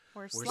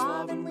We're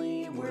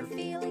slovenly, we're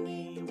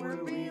feelingy, we're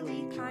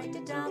really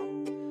kinda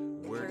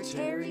dumb. We're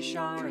Terry,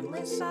 Shar, and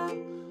Lissa,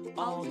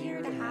 all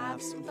here to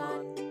have some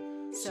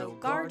fun. So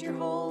guard your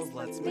holes,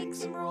 let's make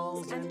some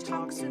rolls and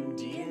talk some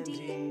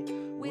D&D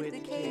with the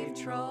Cave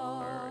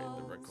Trolls. Alright,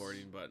 the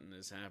recording button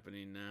is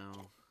happening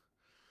now.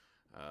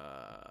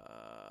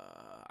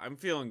 I'm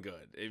feeling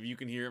good. If you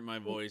can hear it in my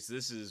voice,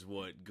 this is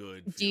what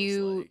good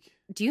feels like.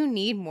 Do you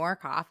need more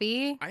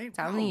coffee?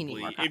 Probably. You need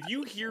more coffee. If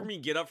you hear me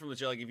get up from the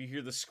chair, like if you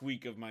hear the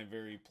squeak of my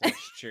very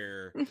plush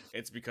chair,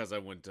 it's because I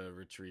went to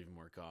retrieve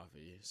more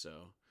coffee. So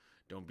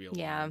don't be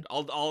alarmed.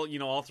 Yeah.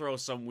 I'll throw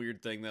some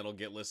weird thing that'll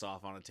get Liz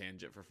off on a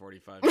tangent for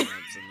 45 minutes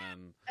and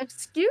then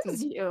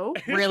Excuse you.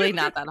 Really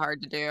not that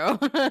hard to do.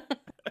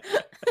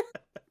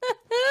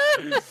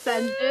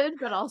 Offended,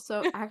 but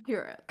also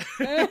accurate.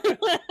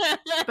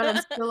 But I'm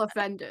still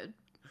offended.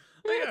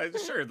 Yeah,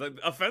 sure. The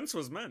offense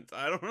was meant.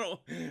 I don't know.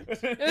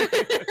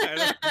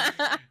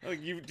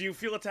 Do you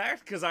feel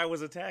attacked? Because I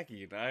was attacking.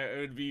 It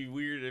would be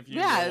weird if you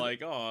were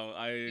like, "Oh,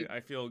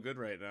 I feel good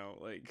right now."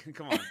 Like,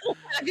 come on.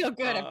 I feel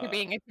good after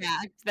being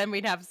attacked. Then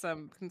we'd have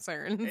some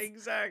concerns.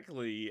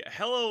 Exactly.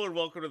 Hello and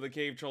welcome to the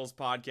Cave Trolls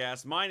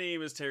podcast. My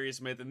name is Terry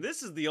Smith, and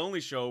this is the only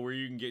show where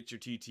you can get your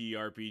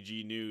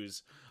TTRPG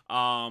news.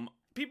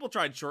 People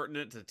tried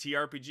shortening it to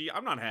TRPG.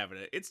 I'm not having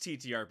it. It's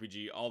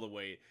TTRPG all the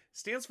way.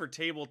 Stands for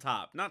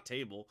tabletop, not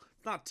table.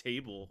 It's not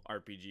table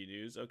RPG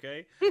news,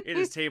 okay? It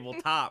is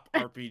tabletop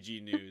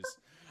RPG news.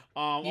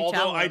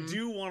 Although I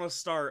do want to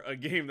start a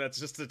game that's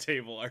just a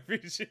table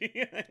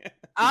RPG.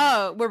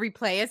 Oh, where we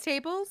play as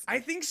tables?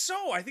 I think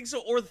so.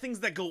 Or the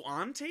things that go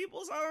on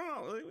tables. I don't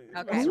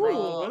know. Okay.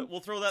 We'll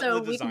throw that in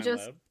the design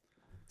lab.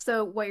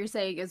 So what you're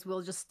saying is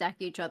we'll just stack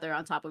each other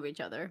on top of each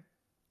other.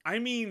 I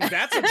mean,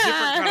 that's a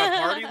different kind of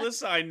party,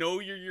 Lissa. I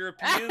know you're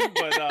European,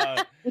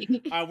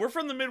 but we're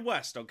from the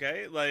Midwest,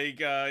 okay?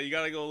 Like, you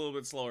gotta go a little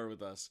bit slower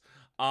with us.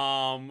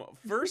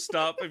 First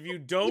up, if you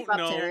don't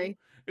know... Terry.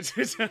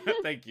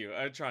 Thank you.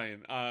 I'm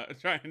trying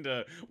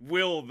to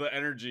will the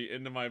energy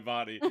into my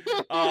body.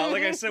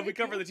 Like I said, we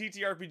cover the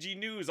TTRPG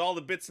news, all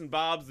the bits and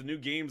bobs, the new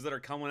games that are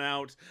coming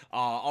out,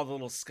 all the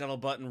little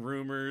scuttlebutt and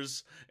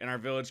rumors in our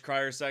Village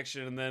Crier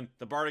section, and then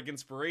the Bardic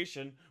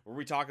Inspiration, where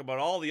we talk about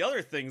all the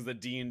other things that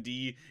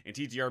D&D and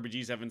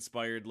TTRPGs have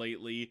inspired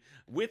lately.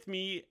 With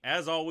me,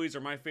 as always,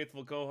 are my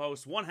faithful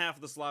co-hosts, one half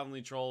of the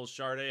Slovenly Trolls,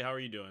 Sharday. How are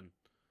you doing?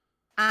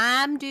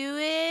 I'm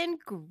doing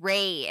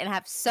great and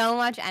have so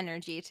much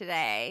energy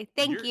today.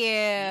 Thank you.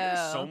 You're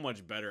so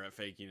much better at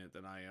faking it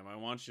than I am. I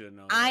want you to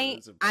know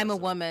that. I'm a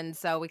woman,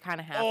 so we kind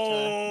of have to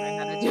learn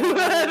how to do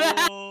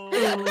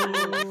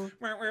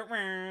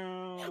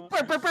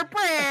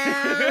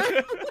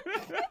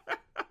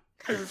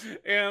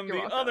it. And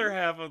the other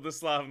half of the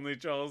Slovenly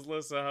Trolls,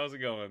 Lissa, how's it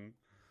going?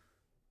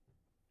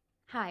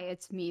 Hi,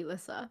 it's me,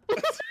 Lissa.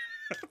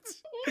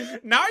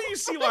 Now you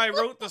see why I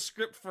wrote the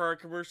script for our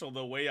commercial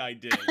the way I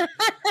did.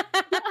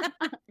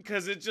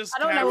 Because it just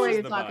I don't know what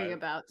you're the talking vibe.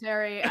 About,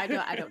 Terry. I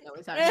don't know what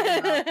you're talking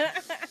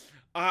about.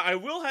 I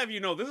will have you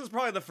know, this is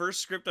probably the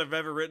first script I've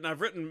ever written.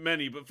 I've written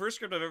many, but first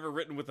script I've ever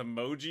written with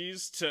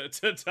emojis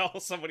to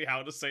tell somebody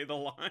how to say the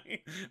line.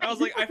 I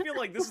was like, I feel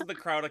like this is the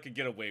crowd I could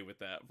get away with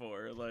that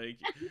for. Like,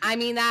 I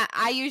mean, that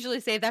I usually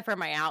save that for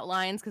my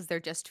outlines because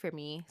they're just for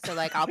me. So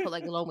like, I'll put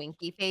like little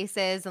winky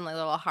faces and like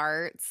little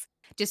hearts,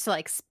 just to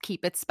like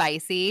keep it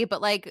spicy.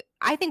 But like,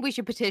 I think we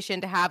should petition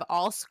to have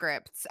all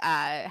scripts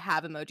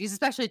have emojis,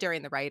 especially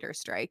during the writer's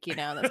strike,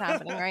 that's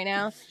happening right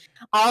now.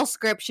 All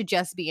scripts should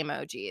just be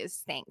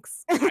emojis.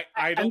 Thanks.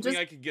 I don't think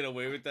I could get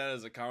away with that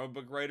as a comic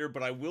book writer,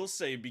 but I will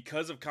say,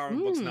 because of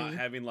comic books not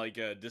having like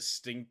a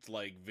distinct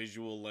like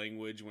visual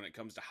language when it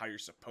comes to how you're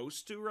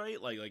supposed to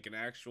write, like an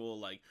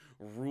actual like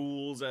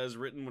rules as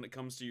written when it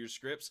comes to your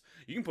scripts,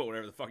 you can put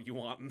whatever the fuck you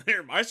want in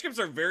there. My scripts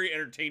are very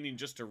entertaining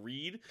just to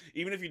read,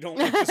 even if you don't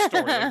like the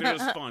story. Like, they're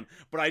just fun.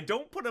 But I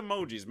don't put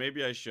emojis. Maybe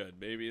I should.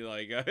 Maybe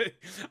like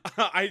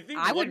I think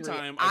I would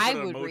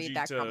read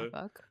that comic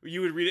book.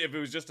 You would read it if it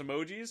was just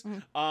emojis.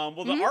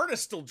 Well, the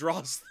artist still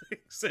draws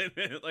things in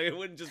it. Like, it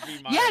wouldn't just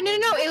be my no.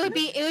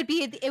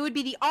 It would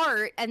be the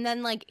art, and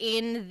then like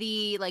in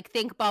the like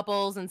think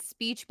bubbles and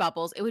speech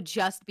bubbles, it would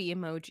just be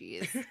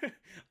emojis.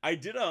 I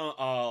did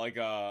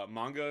a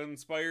manga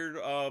inspired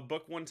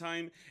book one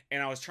time,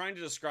 and I was trying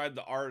to describe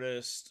the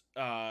artist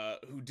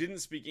who didn't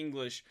speak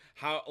English,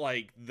 how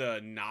like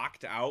the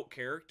knocked out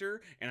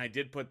character, and I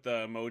did put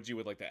the emoji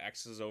with like the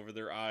X's over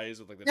their eyes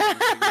with like the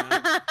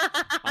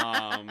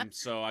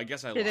so I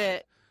guess I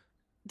lied.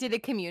 Did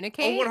it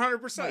communicate? Oh,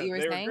 100%. They were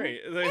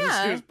great. It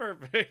was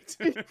perfect.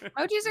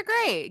 Emojis are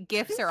great.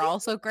 GIFs are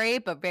also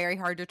great, but very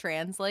hard to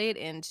translate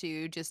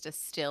into just a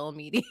still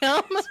medium.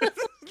 Yeah,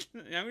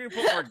 I'm going to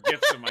put more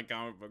GIFs in my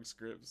comic book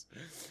scripts.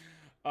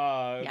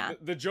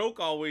 The joke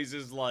always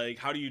is like,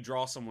 how do you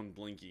draw someone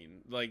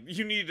blinking? Like,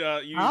 you need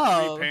 3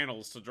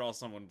 panels to draw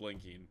someone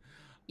blinking.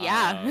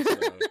 Yeah.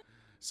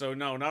 So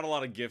no, not a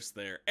lot of gifts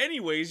there.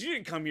 Anyways, you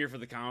didn't come here for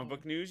the comic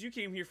book news. You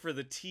came here for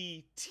the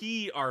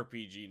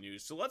TTRPG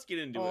news. So let's get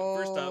into it.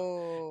 First up,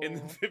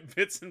 in Oh. the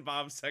bits and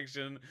bobs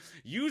section,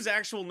 use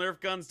actual Nerf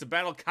guns to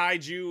battle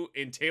kaiju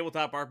in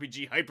tabletop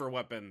RPG Hyper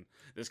Weapon.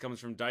 This comes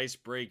from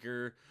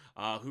Dicebreaker.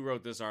 Who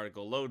wrote this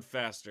article? Load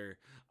faster.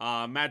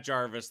 Matt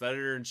Jarvis, the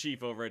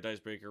editor-in-chief over at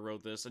Dicebreaker,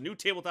 wrote this. A new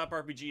tabletop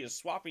RPG is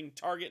swapping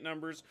target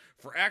numbers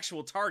for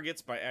actual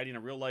targets by adding a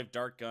real-life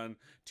dart gun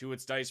to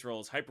its dice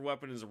rolls. Hyper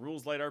Weapon is a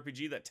rules-light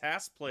RPG that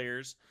tasks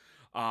players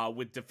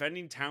with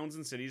defending towns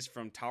and cities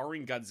from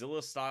towering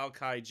Godzilla-style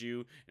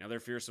kaiju and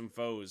other fearsome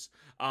foes.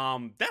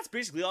 That's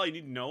basically all you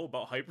need to know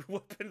about Hyper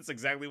Weapon. It's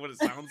exactly what it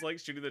sounds like,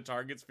 shooting the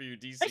targets for your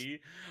DC.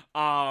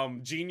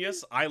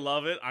 Genius. I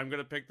love it. I'm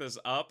going to pick this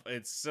up.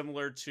 It's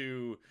similar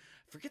to...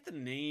 forget the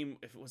name,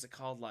 if it was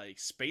called like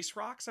Space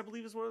Rocks, I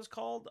believe is what it was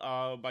called,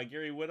 by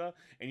Gary Whitta,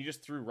 and you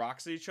just threw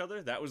rocks at each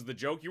other. That was the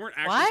joke. You weren't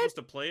actually supposed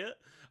to play it,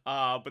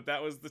 but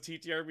that was the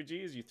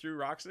TTRPG, is you threw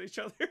rocks at each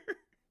other.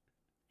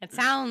 It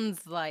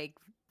sounds like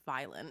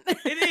violent.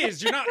 It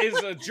is. You're not.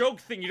 It's a joke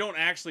thing. You don't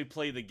actually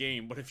play the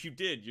game, but if you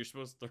did, you're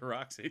supposed to throw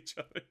rocks at each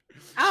other.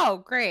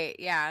 Oh, great.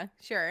 Yeah,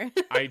 sure.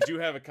 I do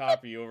have a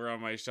copy over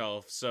on my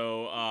shelf,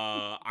 so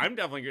I'm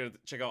definitely gonna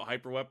check out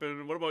Hyper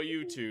Weapon. What about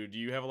you two? Do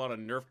you have a lot of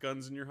Nerf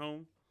guns in your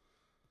home?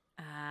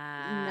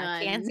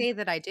 Can't None. say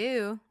that I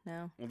do.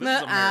 No. Well, this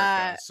is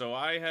America, so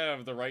I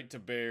have the right to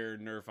bear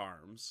Nerf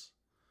arms.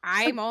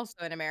 I'm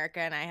also in America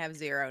and I have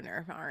 0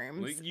 Nerf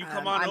arms. You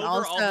come on I'm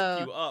over, also I'll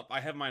hook you up.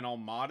 I have mine all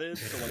modded,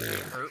 so like they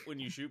hurt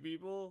when you shoot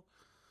people.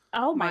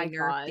 Oh my my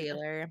Nerf god.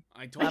 dealer.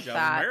 I told Love you, I'm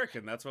that.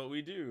 American. That's what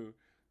we do.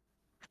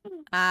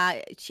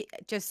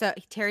 Just so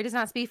Terry does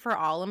not speak for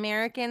all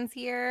Americans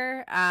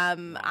here.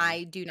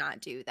 I do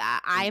not do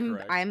that.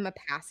 Incorrect. I'm a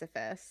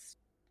pacifist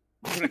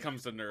When it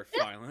comes to Nerf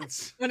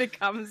violence. when it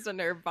comes to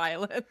Nerf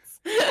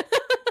violence.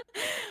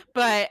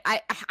 But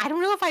I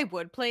don't know if I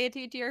would play a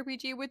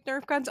TTRPG with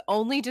Nerf guns,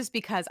 only just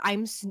because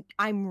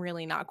I'm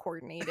really not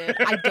coordinated.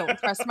 I don't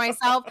trust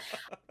myself.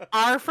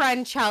 Our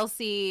friend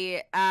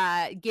Chelsea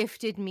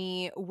gifted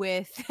me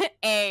with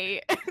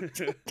a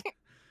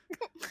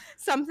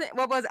something,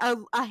 what was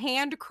a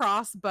hand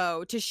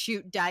crossbow to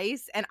shoot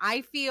dice, and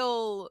I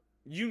feel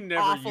You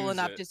never awful use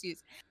enough it. to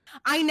use.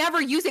 I never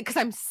use it because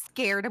I'm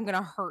scared I'm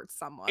gonna hurt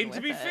someone. And to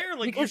with be it. fair,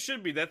 like you Because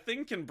should be. That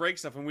thing can break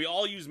stuff, and we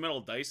all use metal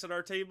dice at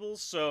our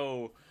tables,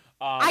 so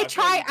I feel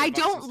try. like you I can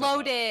fuck some don't stuff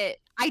load up. it.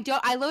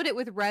 I load it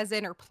with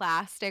resin or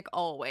plastic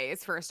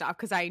always. First off,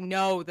 because I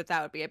know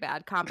that would be a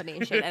bad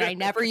combination, and I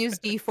never use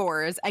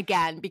D4s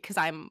again because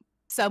I'm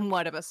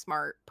somewhat of a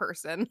smart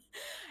person.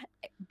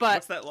 But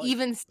What's that like?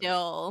 even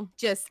still,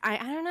 just I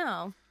don't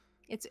know.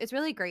 It's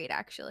really great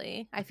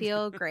actually. I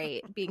feel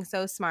great being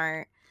so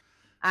smart.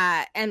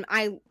 And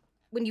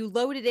when you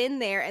load it in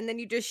there and then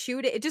you just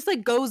shoot it, it just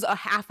like goes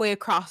halfway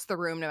across the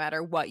room no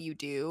matter what you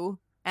do.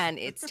 And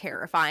it's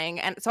terrifying.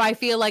 And so I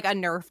feel like a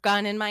Nerf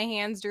gun in my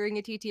hands during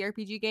a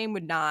TTRPG game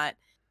would not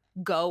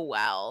go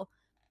well.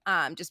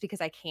 Just because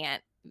I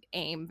can't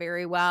aim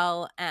very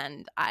well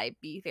and I'd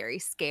be very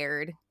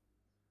scared.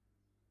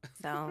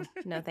 So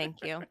no,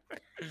 thank you.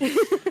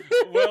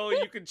 Well,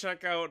 you can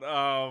check out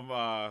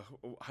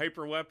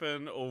Hyper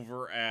Weapon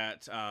over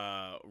at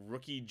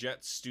Rookie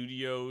Jet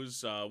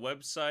Studios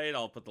website.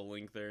 I'll put the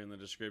link there in the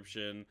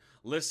description.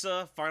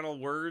 Lissa, final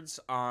words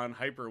on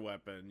Hyper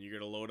Weapon. You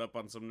gonna load up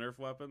on some Nerf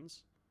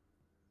weapons?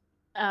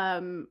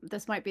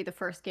 This might be the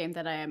first game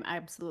that I am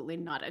absolutely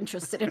not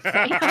interested in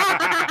playing.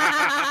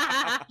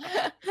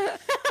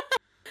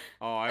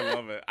 Oh, I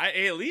love it.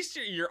 At least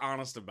you're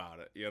honest about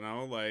it, you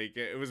know? Like,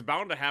 it was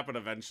bound to happen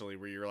eventually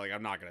where you're like,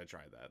 I'm not going to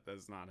try that.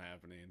 That's not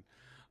happening.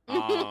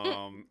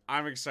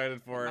 I'm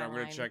excited for it. I'm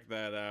going to check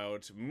that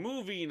out.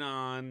 Moving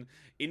on,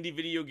 indie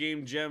video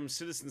game gem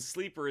Citizen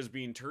Sleeper is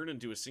being turned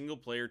into a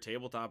single-player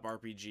tabletop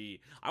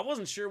RPG. I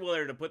wasn't sure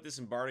whether to put this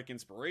in Bardic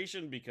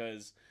Inspiration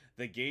because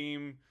the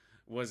game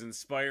was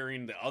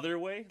inspiring the other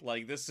way.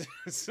 Like, this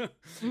is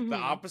the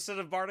opposite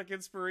of Bardic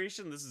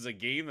Inspiration. This is a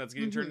game that's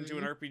getting turned into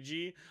an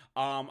RPG.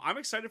 I'm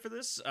excited for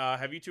this.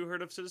 Have you two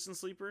heard of Citizen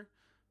Sleeper?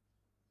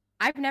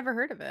 I've never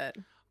heard of it.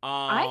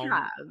 I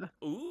have.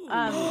 Ooh,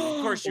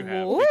 of course you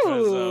have. Ooh.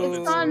 Because,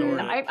 It's on.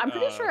 Nordic, I'm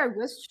pretty sure I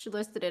wish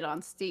listed it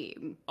on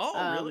Steam.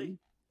 Oh, really?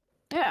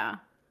 Yeah.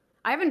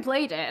 I haven't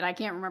played it, and I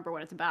can't remember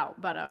what it's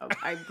about, but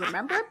I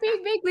remember it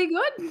being vaguely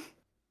good.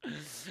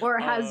 Or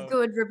it has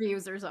good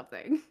reviews or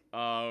something.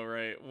 All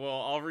right.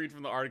 Well, I'll read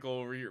from the article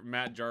over here.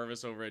 Matt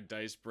Jarvis over at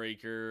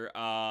Dicebreaker.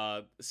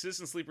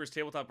 Citizen Sleeper's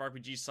tabletop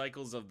RPG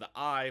Cycles of the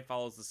Eye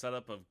follows the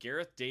setup of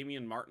Gareth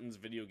Damian Martin's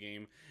video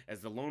game as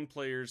the lone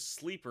player's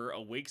Sleeper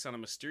awakes on a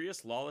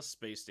mysterious, lawless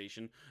space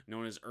station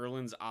known as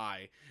Erlin's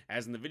Eye.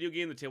 As in the video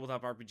game, the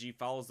tabletop RPG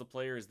follows the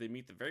player as they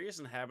meet the various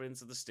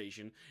inhabitants of the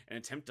station and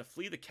attempt to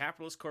flee the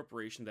capitalist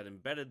corporation that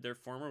embedded their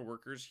former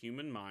workers'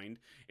 human mind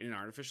in an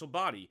artificial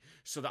body.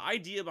 So the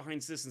idea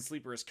behind Citizen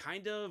Sleeper is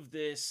kind of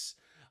this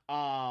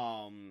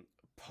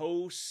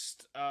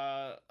post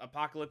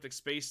apocalyptic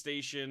space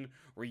station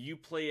where you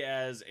play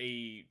as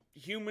a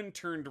human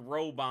turned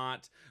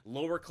robot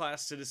lower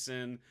class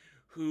citizen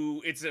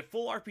who it's a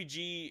full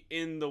RPG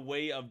in the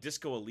way of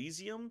Disco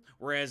Elysium,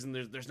 whereas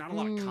there's not a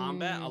lot of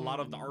combat. A lot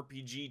of the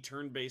RPG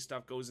turn-based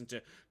stuff goes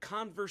into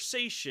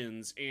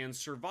conversations and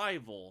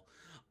survival.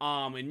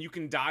 And you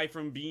can die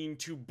from being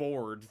too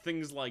bored,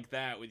 things like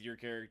that with your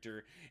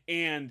character.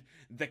 And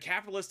the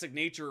capitalistic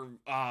nature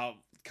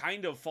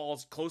kind of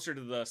falls closer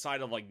to the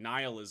side of like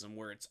nihilism,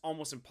 where it's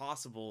almost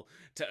impossible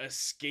to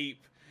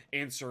escape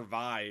and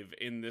survive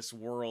in this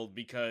world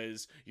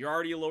because you're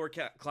already a lower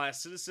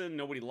class citizen.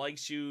 Nobody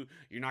likes you.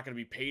 You're not going to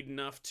be paid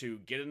enough to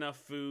get enough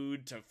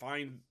food, to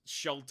find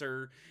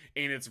shelter.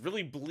 And it's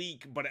really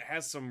bleak, but it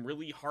has some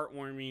really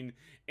heartwarming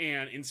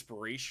and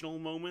inspirational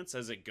moments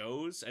as it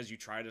goes, as you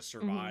try to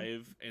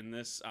survive in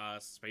this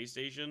space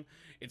station.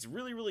 It's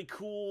really, really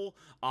cool.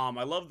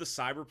 I love the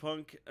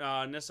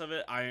cyberpunk-ness of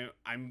it.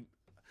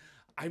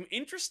 I'm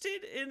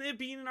interested in it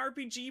being an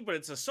RPG, but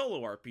it's a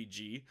solo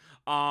RPG.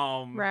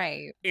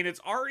 Right. And it's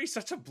already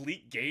such a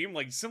bleak game,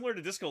 like similar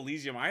to Disco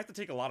Elysium. I have to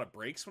take a lot of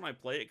breaks when I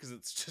play it because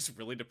it's just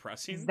really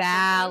depressing.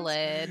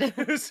 Valid.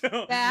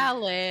 So,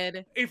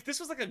 Valid. if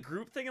this was like a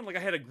group thing and like I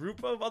had a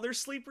group of other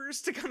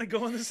sleepers to kind of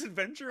go on this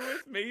adventure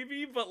with,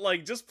 maybe, but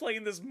like just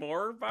playing this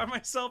more by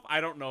myself, I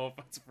don't know if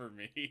that's for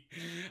me.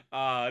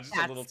 Just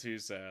a little too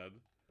sad.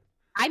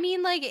 I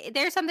mean, like,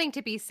 there's something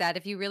to be said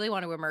if you really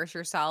want to immerse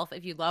yourself,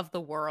 if you love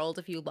the world,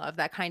 if you love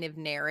that kind of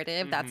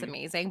narrative, that's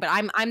amazing. But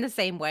I'm the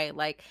same way.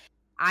 Like,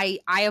 I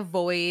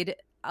avoid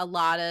a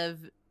lot of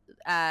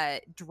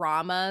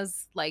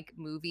dramas, like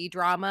movie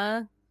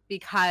drama,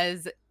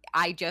 because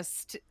I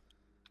just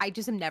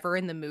am never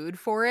in the mood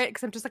for it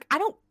because I'm just like, I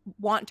don't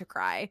want to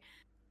cry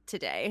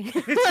today.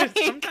 Like,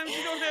 sometimes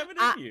you don't have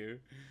it in you.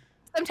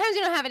 Sometimes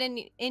you don't have it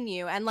in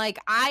you. And like,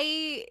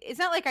 it's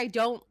not like I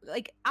don't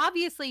like,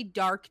 obviously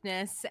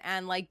darkness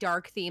and like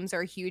dark themes are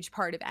a huge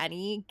part of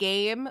any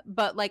game,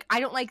 but like, I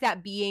don't like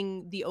that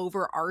being the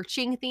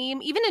overarching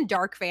theme. Even in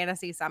dark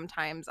fantasy,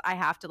 sometimes I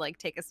have to like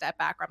take a step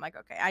back where I'm like,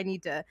 okay, I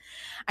need a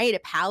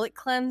palate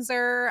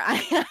cleanser.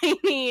 I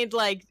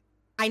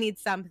need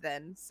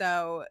something.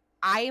 So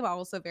I am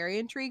also very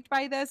intrigued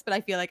by this, but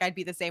I feel like I'd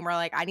be the same where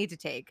like, I need to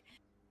take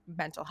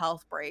mental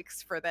health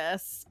breaks for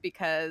this,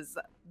 because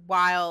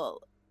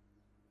while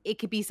it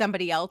could be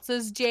somebody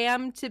else's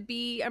jam to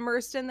be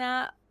immersed in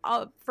that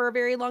for a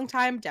very long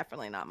time,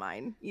 definitely not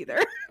mine either.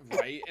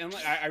 Right. And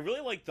like, I really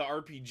like the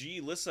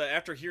RPG. Lissa,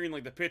 after hearing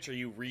like the pitch, are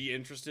you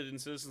re-interested in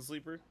Citizen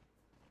Sleeper?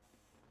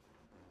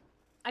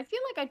 I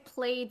feel like I'd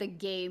play the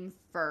game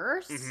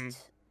first.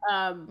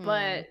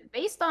 But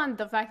based on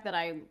the fact that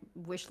I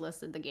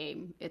wishlisted the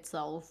game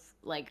itself,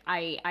 like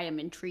I am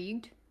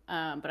intrigued.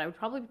 But I would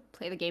probably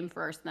play the game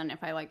first. Then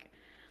if I like,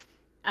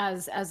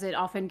 as it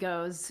often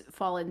goes,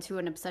 fall into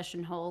an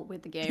obsession hole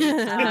with the game,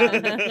 then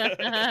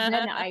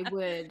I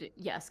would,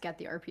 yes, get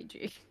the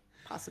RPG,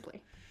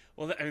 possibly.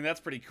 Well, I mean, that's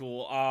pretty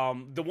cool.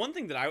 The one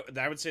thing that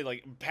I would say,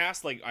 like,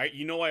 past, like, I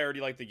already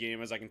like the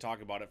game, as I can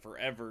talk about it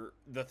forever.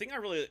 The thing I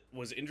really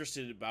was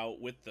interested about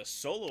with the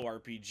solo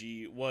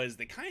RPG was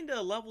they kind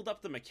of leveled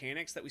up the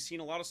mechanics that we see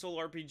in a lot of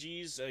solo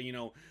RPGs. You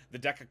know, the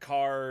deck of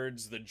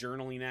cards, the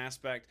journaling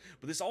aspect.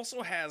 But this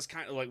also has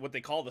kind of like what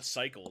they call the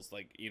cycles,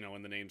 like, you know,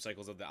 in the name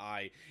Cycles of the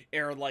Eye,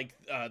 are like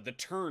the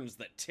turns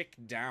that tick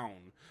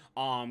down.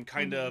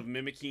 Kind of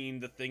mimicking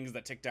the things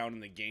that tick down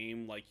in the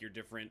game, like your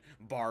different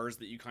bars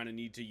that you kind of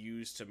need to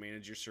use to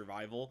manage your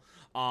survival.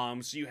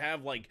 So you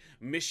have like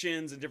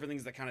missions and different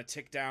things that kind of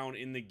tick down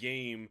in the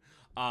game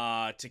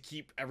to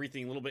keep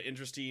everything a little bit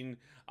interesting,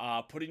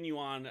 putting you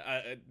on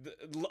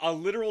a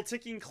literal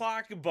ticking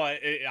clock, but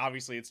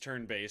obviously it's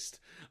turn-based.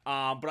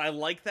 But I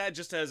like that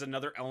just as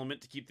another element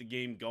to keep the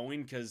game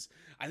going, because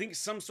I think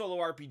some solo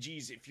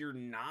RPGs, if you're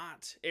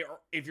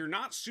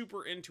not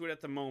super into it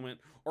at the moment,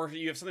 or if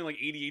you have something like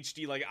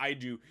ADHD like I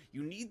do,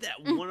 you need that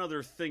one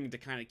other thing to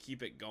kind of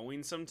keep it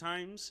going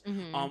sometimes,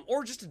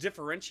 or just to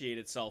differentiate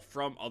itself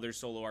from other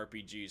solo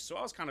RPGs. So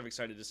I was kind of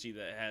excited to see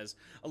that it has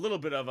a little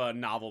bit of a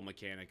novel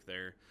mechanic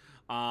there.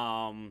 But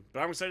I'm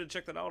excited to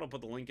check that out. I'll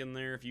put the link in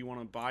there if you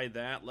want to buy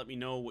that. Let me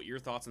know what your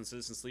thoughts on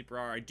Citizen Sleeper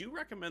are. I do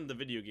recommend the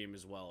video game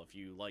as well if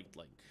you like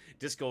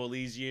Disco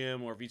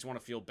Elysium, or if you just want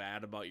to feel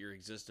bad about your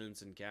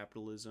existence in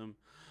capitalism.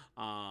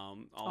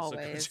 Also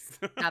always.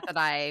 Not that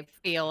I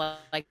feel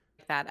like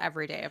that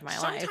every day of my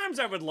life. Sometimes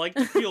I would like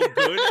to feel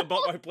good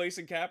about my place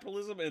in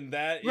capitalism, and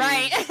that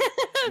is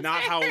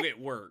not how it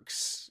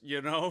works,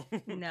 you know?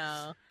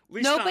 No.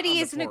 Nobody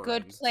is in a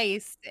good end.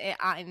 place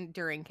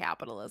during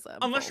capitalism.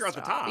 Unless you're at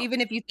the top. Even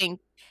if you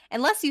think,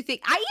 even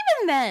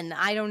then,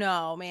 I don't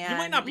know, man. You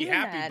might not be even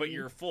happy, then, but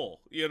you're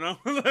full, you know?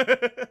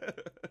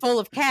 full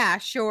of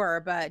cash,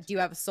 sure, but do you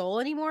have a soul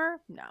anymore?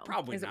 No.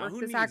 Probably is not. Is it worth Who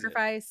the needs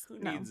sacrifice? Who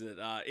No. needs it?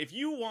 If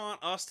you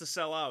want us to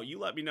sell out, you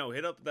let me know.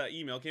 Hit up that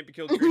email,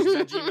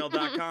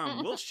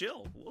 can'tbekilledcreatures@gmail.com. We'll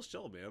chill,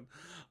 man.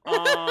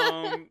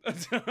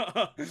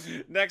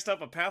 Next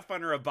up, a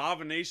Pathfinder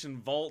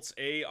Abomination Vaults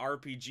A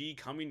RPG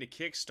coming to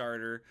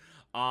Kickstarter.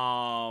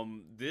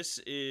 This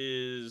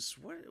is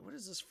what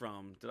is this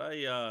from? Did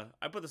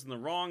I put this in the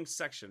wrong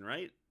section,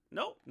 right?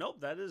 Nope,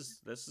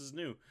 this is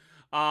new.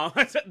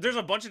 There's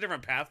a bunch of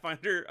different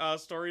Pathfinder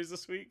stories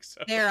this week.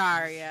 So, There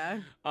are,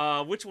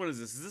 yeah. which one is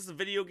this? Is this a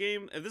video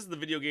game? If this is the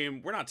video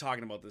game, we're not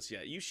talking about this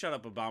yet. You shut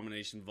up,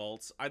 Abomination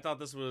Vaults. I thought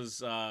this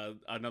was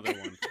another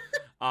one.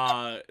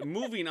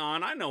 Moving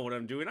on, I know what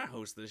I'm doing. I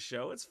host this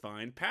show. It's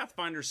fine.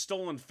 Pathfinder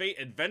Stolen Fate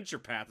Adventure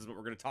Path is what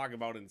we're going to talk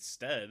about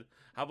instead.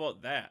 How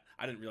about that?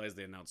 I didn't realize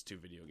they announced 2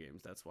 video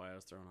games. That's why I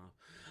was thrown off.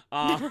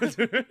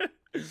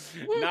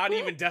 Not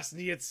even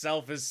Destiny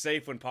itself is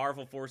safe when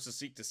powerful forces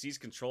seek to seize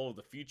control of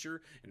the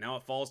future, and now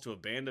it falls to a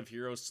band of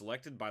heroes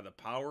selected by the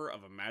power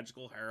of a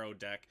magical hero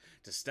deck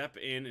to step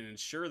in and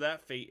ensure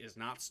that fate is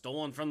not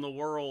stolen from the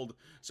world.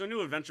 So,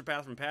 new adventure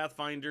path from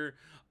Pathfinder.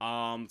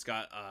 It's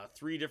got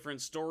 3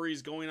 different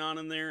stories going on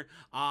in there.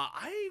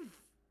 I've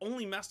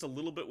only messed a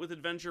little bit with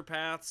adventure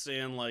paths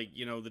and, like,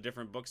 you know, the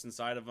different books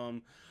inside of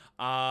them.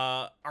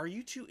 Are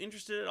you two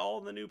interested at all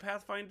in the new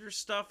Pathfinder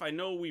stuff? I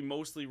know we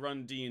mostly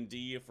run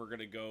D&D if we're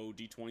gonna go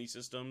D20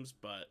 systems,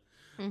 but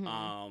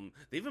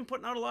they've been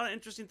putting out a lot of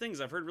interesting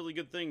things. I've heard really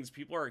good things.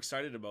 People are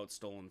excited about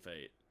Stolen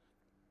Fate.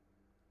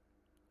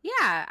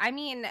 Yeah, I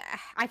mean,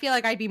 I feel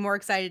like I'd be more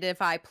excited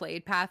if I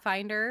played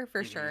Pathfinder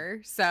for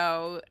sure.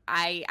 So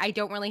I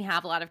don't really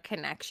have a lot of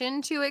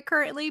connection to it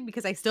currently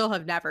because I still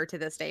have never to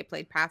this day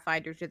played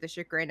Pathfinder to the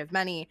chagrin of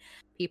many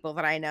people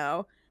that I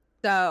know.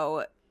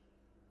 So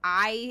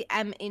I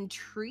am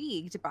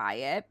intrigued by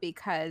it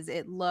because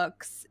it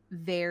looks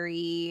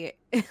very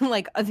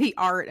like the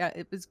art.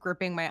 It was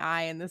gripping my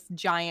eye, and this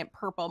giant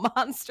purple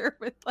monster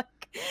with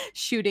like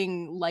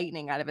shooting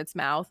lightning out of its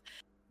mouth.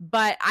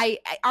 But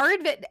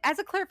as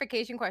a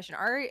clarification question,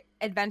 are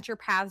adventure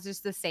paths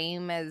just the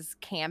same as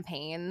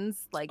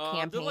campaigns, like They're like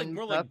campaign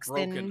more like books?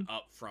 broken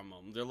up from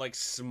them. They're like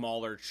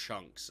smaller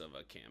chunks of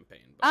a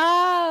campaign book.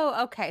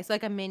 Oh, okay, so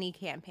like a mini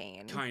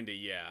campaign. Kinda,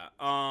 yeah.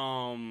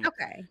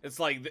 Okay. It's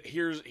like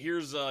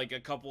here's like a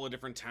couple of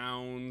different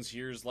towns.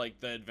 Here's like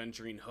the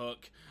adventuring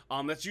hook.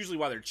 That's usually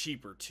why they're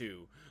cheaper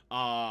too.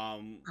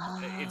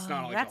 It's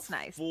not Oh, like that's a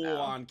nice, full though.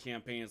 on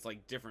campaign. It's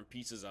like different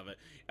pieces of it.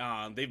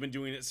 They've been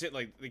doing it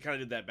like they kind of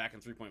did that back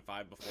in 3.5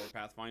 before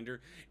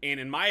Pathfinder.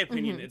 And in my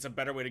opinion, it's a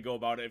better way to go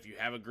about it if you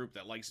have a group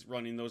that likes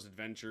running those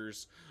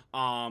adventures.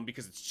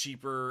 Because it's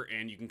cheaper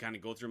and you can kind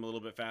of go through them a little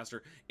bit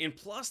faster. And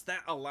plus,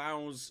 that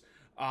allows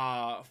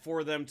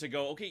for them to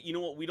go, okay, you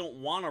know what, we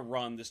don't want to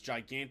run this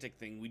gigantic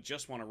thing, we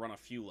just want to run a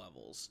few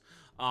levels,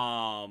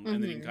 and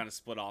then you can kind of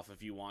split off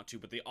if you want to,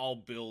 but they all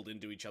build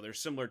into each other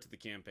similar to the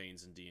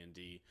campaigns in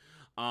D&D.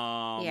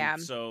 Yeah.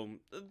 So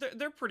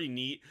they're pretty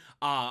neat.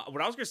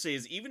 What I was gonna say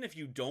is, even if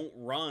you don't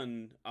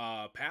run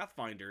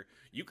Pathfinder,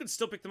 you can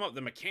still pick them up.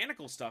 The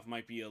mechanical stuff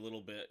might be a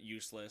little bit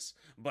useless,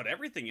 but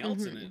everything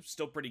else in it is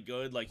still pretty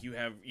good. Like, you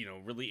have, you know,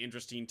 really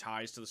interesting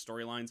ties to the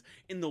storylines,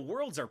 and the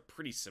worlds are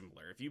pretty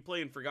similar. If you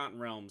play in Forgotten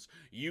Realms,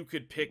 you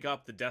could pick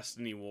up the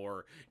Destiny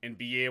War and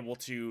be able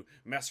to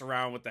mess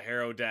around with the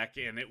hero deck,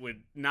 and it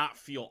would not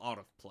feel out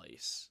of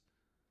place.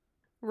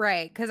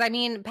 Right, because I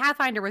mean,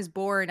 Pathfinder was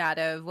born out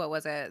of, what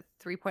was it,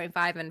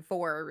 3.5 and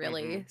 4,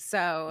 really.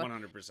 So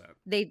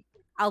 100%.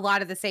 A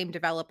lot of the same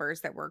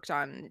developers that worked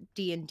on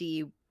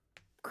D&D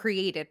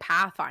created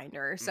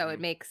Pathfinder, so it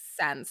makes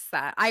sense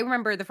that I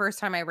remember the first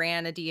time I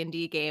ran a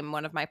D&D game,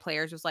 one of my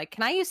players was like,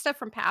 "Can I use stuff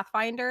from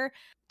Pathfinder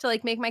to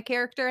like make my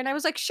character?" And I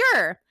was like,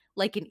 "Sure,"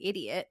 like an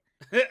idiot.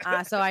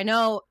 So I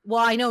know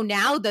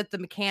now that the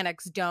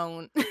mechanics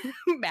don't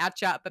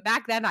match up, but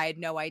back then I had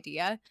no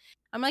idea.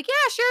 I'm like,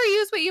 yeah, sure,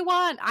 use what you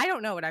want. I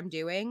don't know what I'm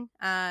doing.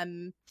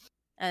 And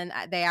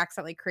they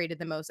accidentally created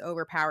the most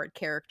overpowered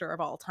character of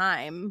all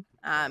time.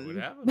 That would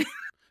happen.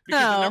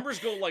 Because the numbers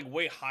go like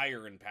way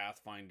higher in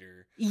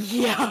Pathfinder.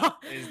 Yeah,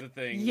 is the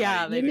thing.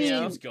 Yeah, like, they it do.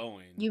 just keeps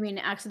going. You mean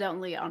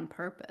accidentally on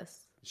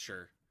purpose?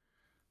 Sure.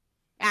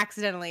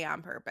 Accidentally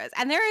on purpose.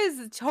 And there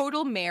is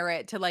total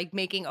merit to like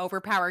making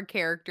overpowered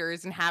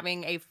characters and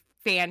having a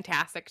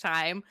fantastic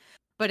time.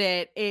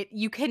 But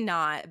you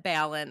cannot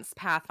balance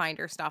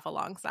Pathfinder stuff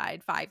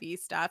alongside 5e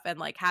stuff and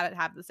like have it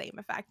have the same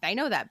effect. I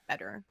know that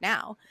better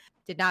now.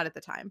 Did not at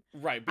the time.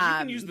 Right, but you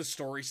can use the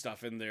story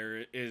stuff in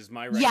there is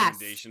my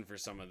recommendation for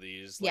some of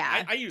these. Like,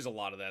 yeah. I use a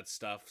lot of that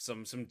stuff.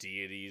 Some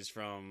deities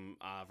from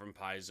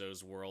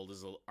Paizo's world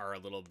are a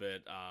little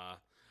bit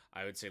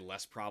I would say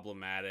less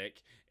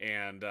problematic,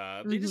 and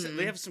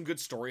they have some good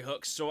story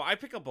hooks. So I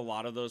pick up a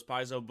lot of those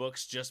Paizo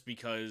books just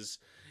because,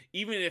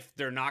 even if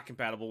they're not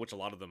compatible, which a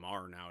lot of them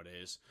are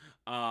nowadays,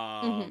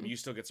 you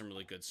still get some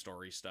really good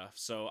story stuff.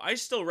 So I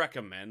still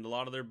recommend a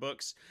lot of their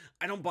books.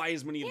 I don't buy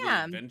as many of the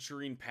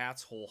adventuring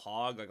paths whole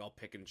hog. Like, I'll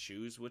pick and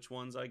choose which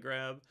ones I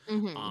grab,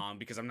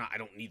 because I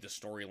don't need the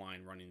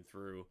storyline running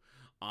through.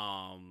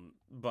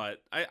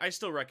 But I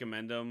still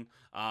recommend them.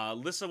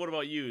 Lissa, what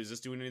about you? Is this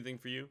doing anything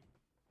for you?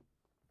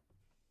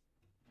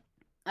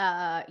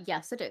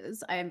 Yes, it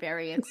is. I am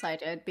very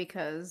excited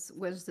because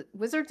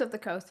Wizards of the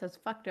Coast has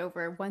fucked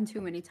over one too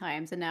many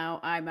times, and now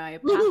I'm a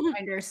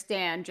Pathfinder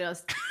stan,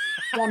 just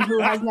one who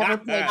has never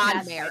played On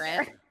Matchmaker.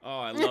 merit. Oh,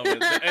 I love it.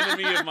 The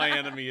enemy of my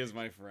enemy is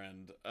my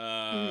friend.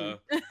 Mm.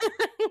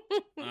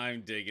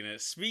 I'm digging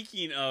it.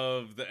 Speaking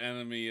of the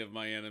enemy of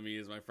my enemy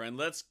is my friend,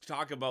 let's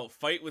talk about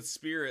Fight with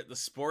Spirit, the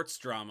sports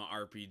drama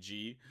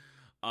RPG.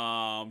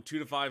 2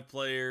 to 5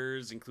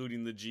 players,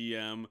 including the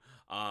GM,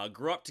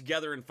 grow up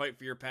together and fight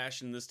for your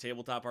passion in this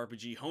tabletop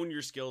RPG. Hone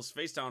your skills,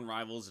 face down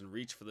rivals, and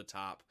reach for the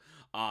top.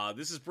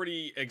 This is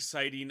pretty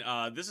exciting.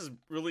 This is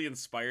really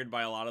inspired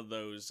by a lot of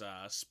those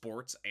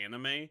sports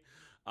anime,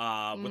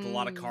 with a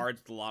lot of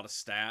cards, with a lot of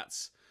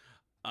stats.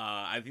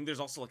 I think there's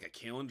also like a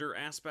calendar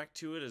aspect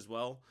to it as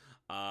well.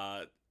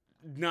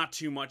 Not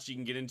too much you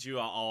can get into.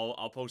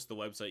 I'll post the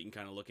website. You can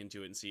kind of look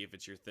into it and see if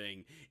it's your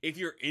thing. If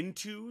you're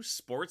into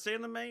sports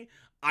anime,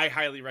 I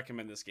highly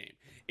recommend this game.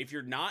 If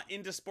you're not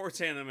into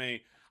sports anime,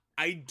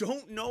 I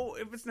don't know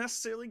if it's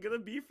necessarily gonna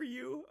be for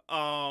you.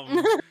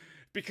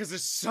 Because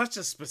it's such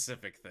a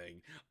specific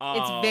thing.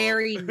 It's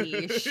very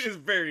niche. It's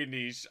very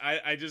niche.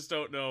 I just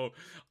don't know.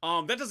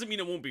 That doesn't mean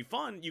it won't be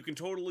fun. You can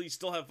totally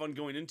still have fun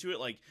going into it.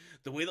 Like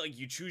the way that like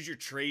you choose your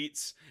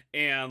traits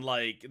and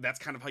like that's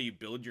kind of how you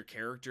build your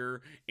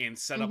character and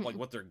set up like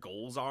what their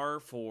goals are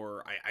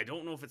for. I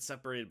don't know if it's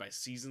separated by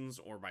seasons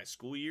or by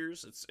school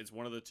years. It's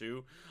one of the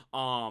two.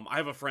 I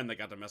have a friend that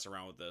got to mess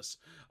around with this.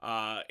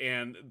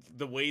 And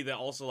the way that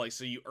also like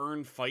so you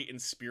earn fight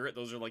and spirit.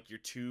 Those are like your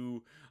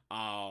two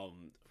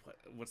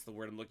what's the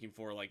word I'm looking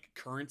for, like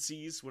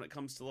currencies when it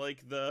comes to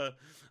like the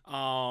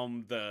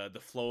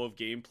flow of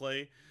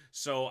gameplay.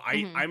 So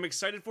I'm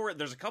excited for it.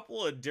 There's a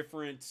couple of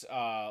different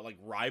like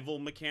rival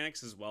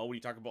mechanics as well when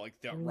you talk about like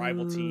the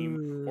rival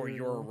team or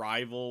your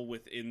rival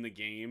within the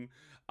game.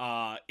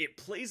 It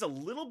plays a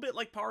little bit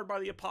like Powered by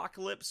the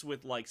Apocalypse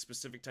with like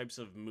specific types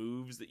of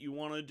moves that you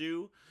want to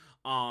do.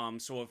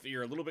 So if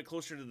you're a little bit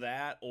closer to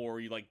that, or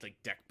you like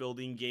deck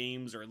building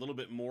games, or a little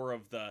bit more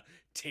of the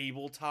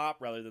tabletop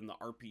rather than the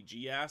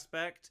RPG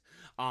aspect,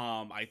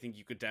 I think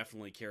you could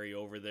definitely carry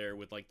over there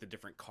with like the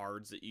different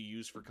cards that you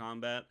use for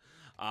combat.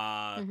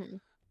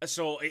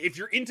 So if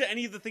you're into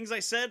any of the things I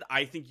said,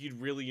 I think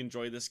you'd really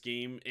enjoy this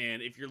game.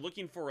 And if you're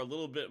looking for a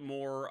little bit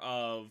more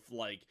of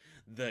like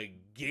the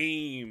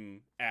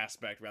game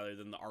aspect rather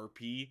than the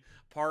RP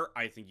part,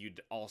 I think you'd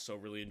also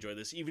really enjoy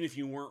this, even if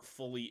you weren't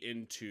fully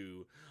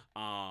into,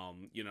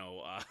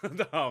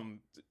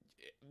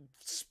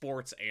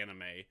 sports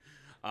anime,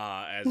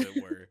 as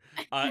it were.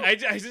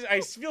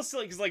 I feel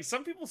silly because like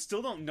some people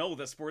still don't know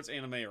that sports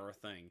anime are a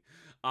thing.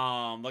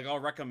 Like I'll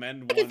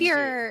recommend Like one if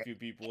you're to a few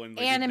people and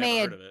like they've never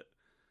heard of it.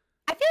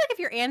 I feel like if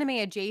you're anime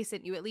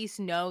adjacent, you at least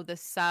know the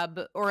sub,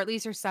 or at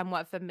least are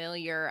somewhat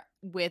familiar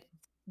with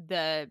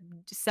the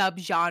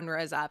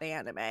subgenres of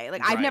anime.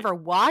 Like I've Right. never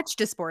watched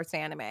a sports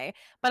anime,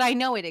 but I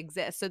know it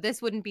exists. So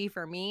this wouldn't be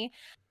for me.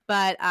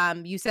 But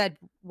you said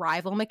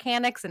rival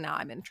mechanics, and now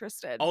I'm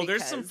interested. Oh,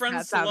 there's some because friends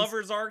that to sounds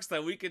lovers arcs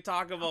that we could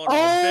talk about all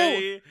Oh,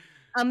 day.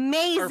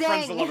 amazing. Or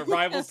friends to lovers,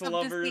 rivals to Love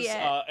to lovers, see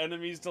it.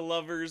 enemies to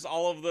lovers,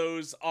 all of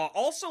those.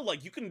 Also,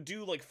 like you can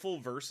do like full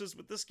verses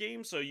with this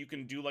game, so you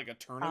can do like a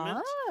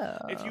tournament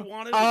if you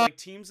wanted, with like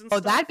teams and Oh,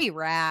 stuff. that'd be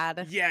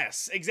rad.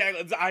 Yes,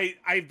 exactly.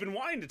 I've been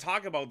wanting to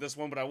talk about this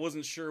one, but I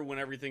wasn't sure when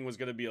everything was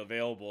going to be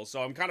available.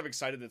 So I'm kind of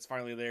excited that it's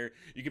finally there.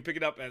 You can pick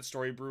it up at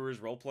Story Brewers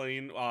role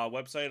playing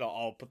website.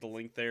 I'll put the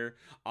link there.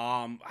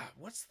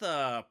 What's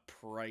the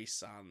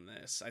price on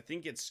this? I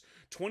think it's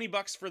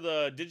 $20 for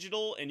the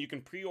digital, and you can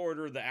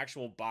pre-order the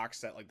actual box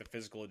set, like the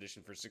physical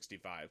edition, for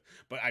 $65.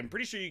 But I'm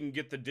pretty sure you can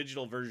get the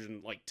digital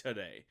version like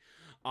today.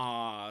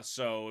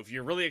 So if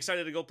you're really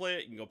excited to go play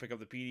it, you can go pick up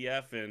the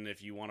PDF, and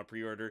if you want to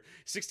pre-order,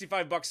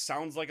 $65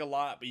 sounds like a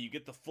lot, but you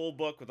get the full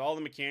book with all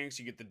the mechanics,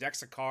 you get the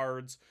decks of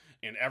cards,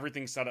 and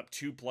everything set up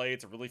to play.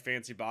 It's a really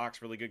fancy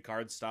box, really good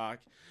card stock.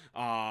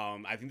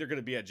 I think they're going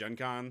to be at Gen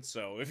Con,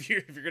 so if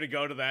you're going to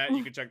go to that,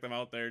 you can check them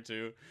out there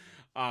too.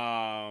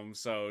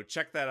 So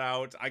check that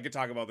out. I could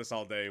talk about this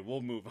all day.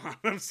 We'll move on.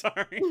 I'm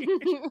sorry.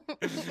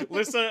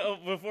 Lisa,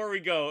 before we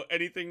go,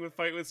 anything with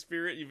Fight with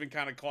Spirit? You've been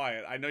kind of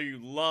quiet. I know you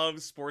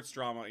love sports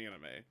drama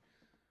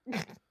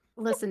anime.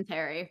 Listen,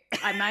 Terry,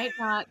 I might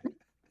not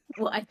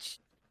watch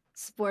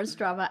sports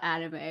drama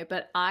anime,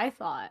 but I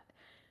thought,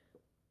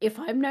 if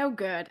I'm no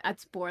good at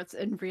sports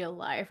in real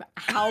life,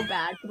 how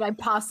bad could I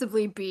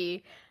possibly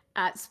be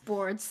at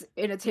sports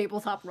in a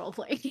tabletop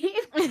role-playing game?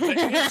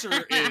 The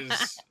answer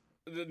is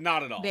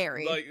not at all.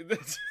 Very. Like,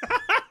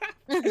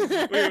 we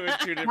went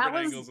two different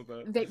angles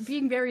with that.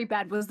 Being very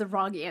bad was the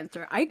wrong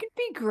answer. I could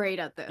be great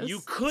at this.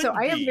 You could So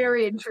I am be.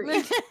 very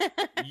intrigued.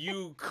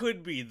 You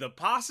could be. The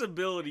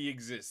possibility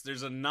exists.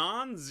 There's a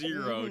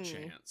non-zero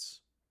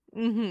chance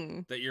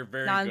that you're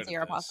very good at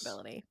Non-zero this.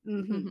 possibility.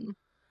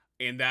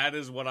 And that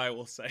is what I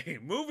will say.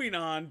 Moving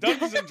on,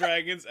 Dungeons &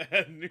 Dragons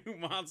add new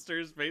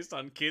monsters based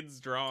on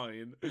kids'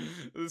 drawing.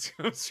 This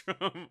comes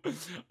from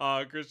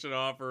Christian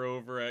Offer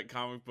over at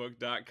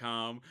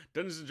comicbook.com.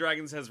 Dungeons &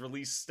 Dragons has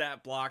released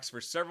stat blocks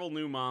for several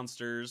new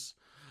monsters.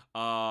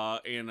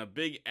 and a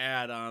big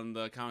ad on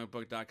the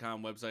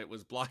comicbook.com website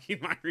was blocking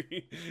my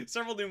reading.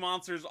 Several new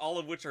monsters, all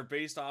of which are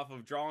based off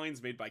of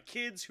drawings made by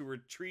kids who were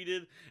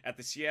treated at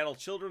the Seattle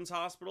Children's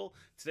Hospital.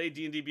 Today,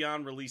 D&D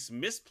Beyond released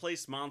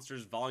Misplaced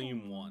Monsters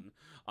Volume 1.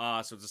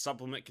 So it's a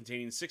supplement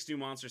containing 6 new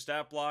monster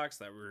stat blocks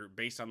that were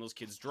based on those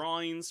kids'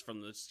 drawings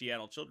from the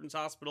Seattle Children's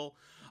Hospital.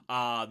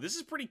 This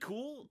is pretty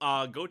cool.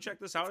 Go check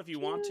this out if you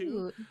want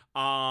to.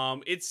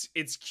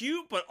 It's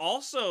cute, but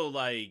also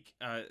like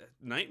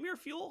nightmare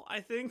fuel,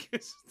 I think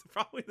is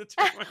probably the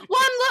term.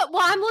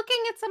 I'm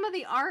looking at some of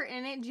the art,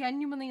 and it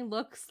genuinely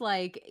looks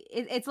like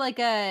it's like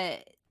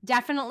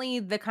definitely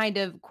the kind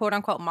of quote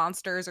unquote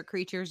monsters or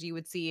creatures you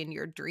would see in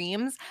your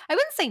dreams. I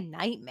wouldn't say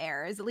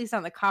nightmares, at least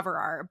on the cover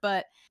art,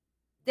 but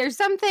there's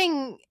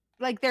something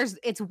like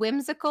it's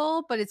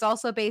whimsical, but it's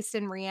also based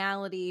in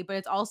reality, but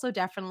it's also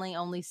definitely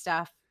only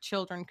stuff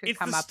children could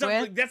come up with.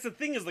 Like, that's the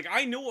thing is, like,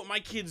 I know what my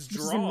kids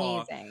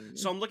draw,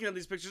 so I'm looking at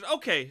these pictures.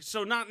 Okay,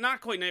 so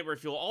not quite nightmare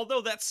fuel,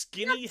 although that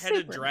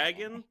skinny-headed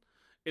dragon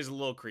is a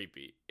little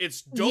creepy.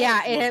 It's dope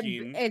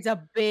looking. It's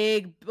a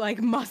big,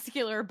 like,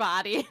 muscular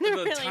body and a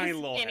really tiny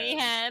little skinny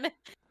head.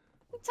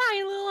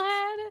 Tiny little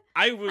head.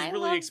 I was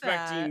really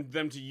expecting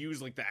them to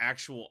use like the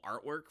actual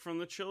artwork from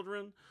the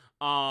children,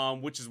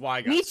 which is why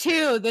I got Me scared.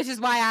 too. This is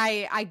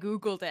why I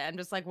googled it and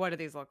just like, what do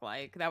these look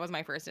like? That was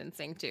my first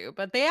instinct too.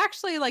 But they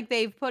actually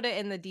they've put it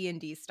in the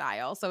D&D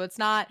style, so it's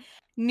not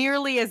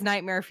nearly as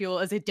nightmare fuel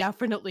as it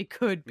definitely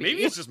could be.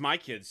 Maybe it's just my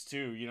kids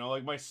too. You know,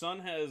 like my son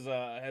has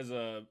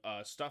a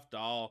stuffed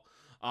doll.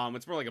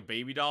 It's more like a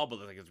baby doll, but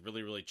like it's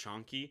really really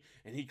chunky,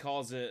 and he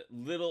calls it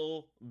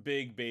Little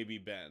Big Baby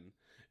Ben.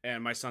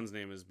 And my son's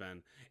name is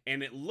Ben.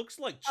 And it looks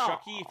like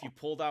Chucky if you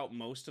pulled out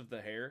most of the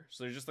hair.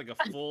 So there's just like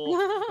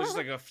there's just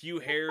like a few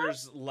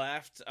hairs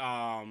left.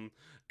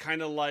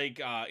 Kind of like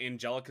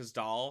Angelica's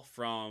doll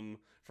from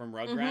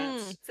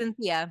Rugrats.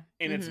 Cynthia.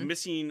 And it's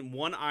missing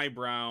one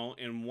eyebrow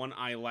and one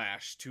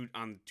eyelash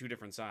on two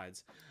different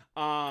sides.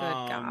 Good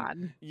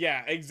God.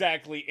 Yeah,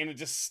 exactly. And it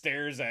just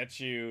stares at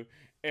you.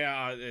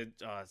 Yeah,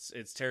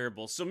 it's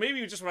terrible. So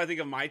maybe just when I think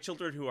of my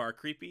children who are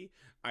creepy,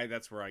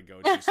 that's where I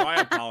go to. So I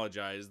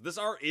apologize. This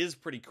art is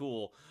pretty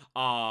cool.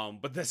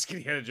 But the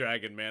skinny-headed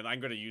dragon, man, I'm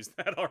gonna use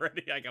that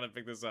already. I gotta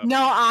pick this up.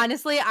 No,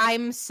 honestly,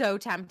 I'm so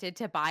tempted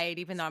to buy it,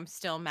 even though I'm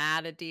still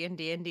mad at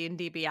D&D and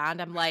D&D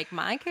Beyond. I'm like,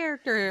 my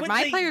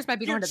players might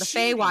be going to the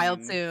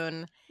Feywild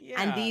soon,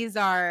 and these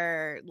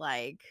are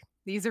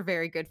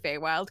very good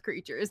Feywild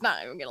creatures.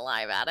 Not even gonna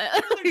lie about it.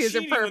 These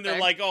are perfect. When they're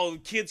like, oh,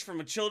 kids from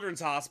a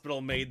children's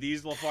hospital made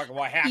these. Well, fuck,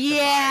 well, I have to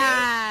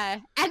buy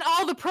it. And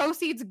all the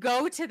proceeds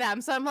go to them.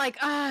 So I'm like,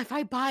 if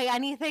I buy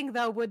anything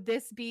though, would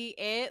this be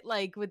it?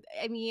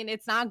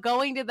 It's not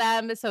going to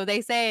them. So they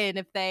say, and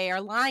if they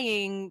are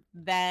lying,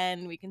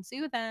 then we can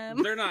sue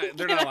them. They're not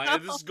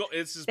lying.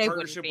 This is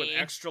partnership with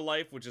Extra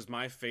Life, which is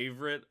my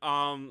favorite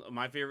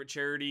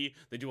charity.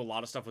 They do a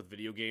lot of stuff with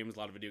video games, a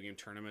lot of video game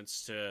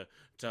tournaments to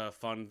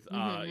fund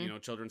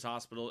children's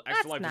hospital.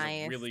 Extra Life is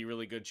a really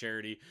really good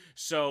charity.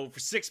 So for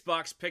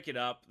 $6, pick it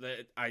up.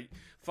 I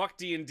fuck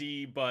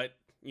D&D, but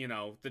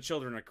the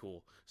children are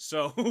cool.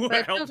 So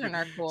the children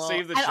are cool.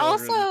 Save the children.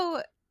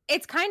 Also,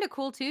 it's kind of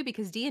cool too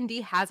because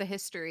D&D has a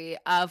history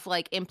of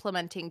like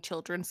implementing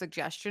children's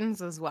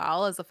suggestions as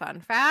well as a fun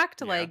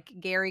fact. Yeah. Like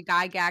Gary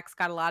Gygax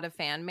got a lot of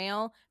fan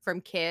mail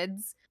from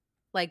kids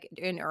like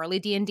in early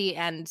D&D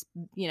and,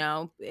 you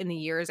know, in the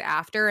years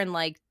after. And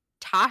like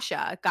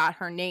Tasha got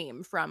her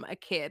name from a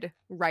kid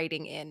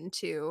writing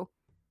into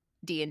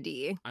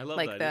D&D. I love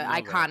like that.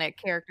 the iconic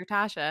character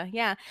Tasha.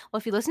 Yeah. Well,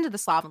 if you listen to the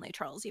Slovenly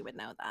Trolls, you would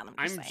know that.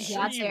 I'm saying.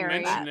 sure you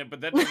mentioned it,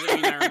 but that doesn't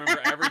mean I remember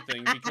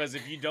everything because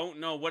if you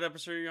don't know, what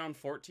episode are you on?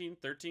 14?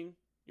 13?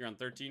 You're on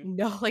 13?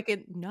 No,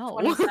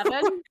 no.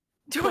 27?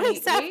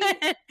 27.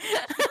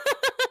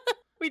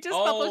 We just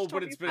published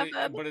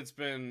 27. But it's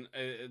been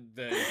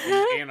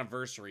the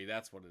anniversary.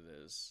 That's what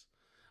it is.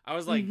 I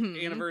was like,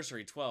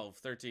 anniversary, 12,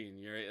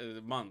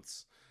 13,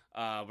 months.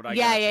 But I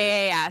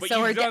yeah. But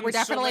so we're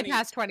definitely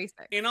past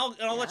 26. And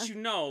I'll let you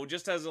know,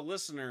 just as a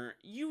listener,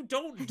 you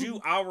don't do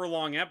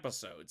hour-long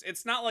episodes.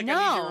 It's not like I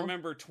need to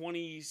remember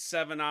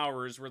 27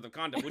 hours worth of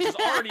content, which is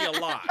already a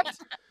lot.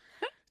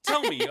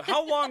 Tell me,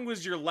 how long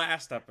was your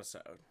last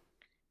episode?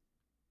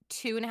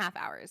 2.5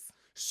 hours.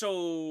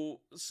 So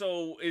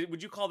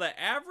would you call that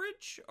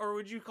average, or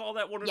would you call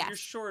that one of your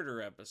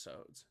shorter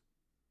episodes?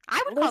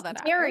 I would call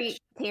that average.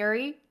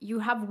 Terry, you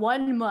have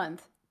 1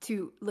 month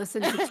to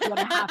listen to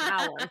 2.5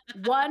 hours.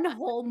 1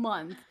 whole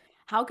month.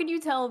 How can you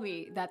tell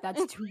me that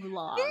that's too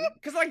long?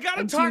 Because I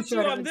gotta talk to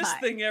you on this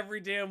thing every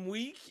damn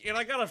week, and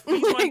I gotta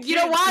feed my kids. You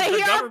don't want to hear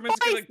the government's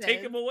gonna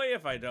take them away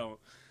if I don't.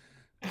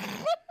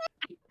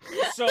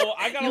 So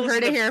I gotta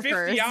listen to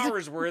 50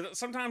 hours worth.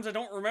 Sometimes I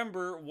don't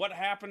remember what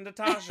happened to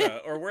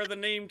Tasha or where the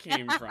name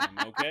came from,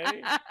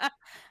 okay?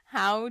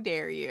 How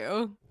dare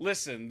you?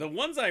 Listen, the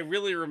ones I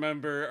really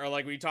remember are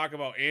like we talk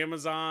about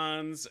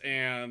Amazons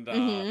and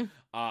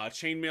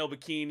chainmail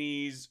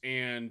bikinis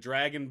and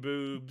dragon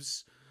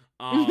boobs.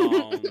 Like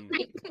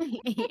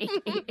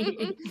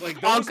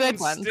those all good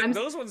ones.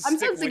 Those ones I'm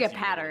stick sensing with a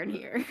pattern you.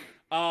 here.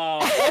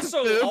 Boobs.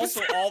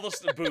 Also, all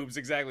the boobs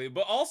exactly,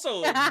 but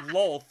also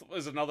Lolth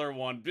is another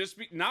one.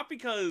 Not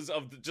because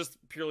of just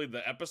purely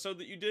the episode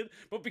that you did,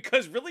 but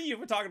because really you've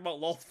been talking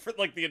about Lolth for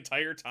like the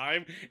entire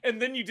time,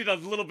 and then you did a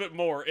little bit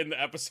more in the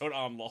episode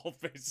on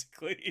Lolth,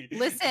 basically.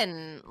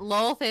 Listen,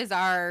 Lolth is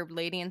our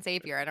lady and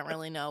savior. I don't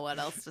really know what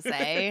else to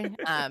say.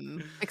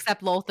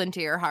 Except Lolth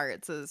into your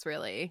hearts is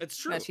really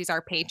It's that true. she's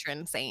our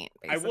patron saint,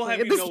 I will basically, have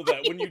at you this know that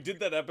when point. you did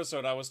that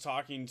episode, I was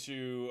talking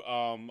to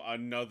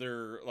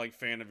another like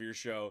fan of your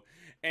show,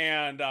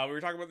 and we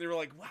were talking about. They were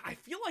like, "Wow, I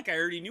feel like I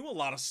already knew a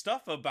lot of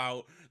stuff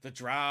about the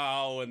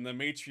Drow and the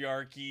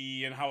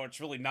matriarchy and how it's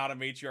really not a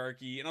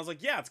matriarchy." And I was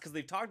like, "Yeah, it's because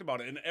they've talked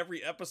about it in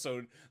every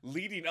episode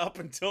leading up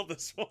until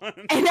this one."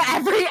 In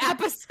every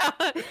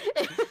episode.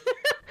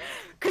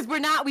 Because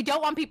we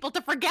don't want people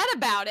to forget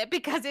about it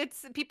because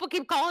people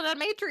keep calling it a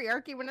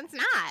matriarchy when it's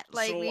not.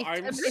 Like So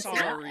I'm it's not.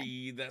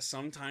 sorry that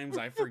sometimes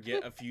I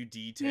forget a few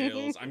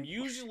details. I'm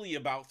usually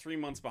about 3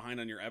 months behind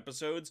on your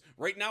episodes.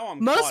 Right now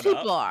I'm Most caught up,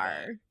 people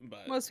are.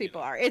 but Most you know.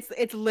 people are.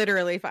 It's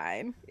literally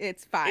fine.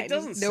 It's It fine.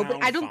 doesn't Nobody.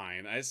 sound I don't.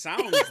 fine. It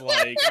sounds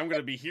like I'm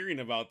gonna be hearing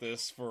about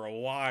this for a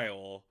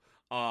while.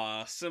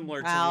 Similar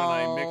to when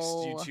I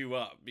mixed you Well. two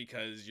up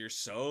because you're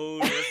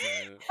so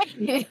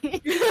different.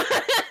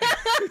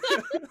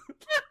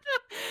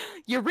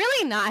 You're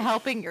really not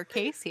helping your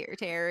case here,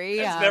 Terry.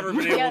 It's never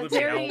been able Yeah, to be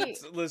Terry-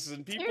 helped.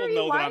 Listen, people Terry,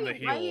 know that I'm the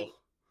why- heel.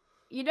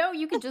 You know,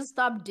 you could just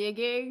stop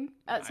digging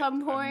at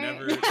some point.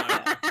 I've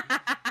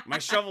never. My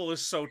shovel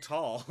is so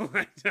tall.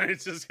 I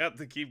just have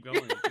to keep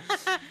going.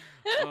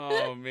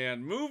 Oh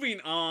man,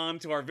 moving on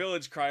to our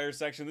village crier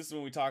section. This is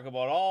when we talk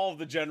about all of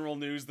the general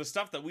news, the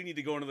stuff that we need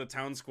to go into the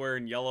town square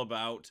and yell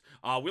about.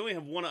 We only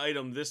have one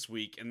item this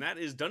week, and that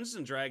is Dungeons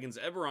 & Dragons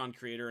Eberron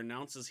creator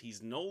announces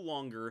he's no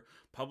longer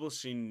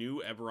publishing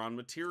new Eberron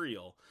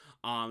material.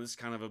 This is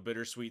kind of a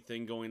bittersweet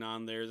thing going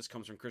on there. This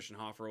comes from Christian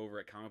Hoffer over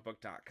at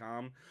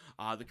comicbook.com.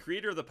 The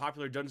creator of the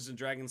popular Dungeons &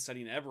 Dragons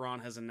setting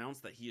Eberron has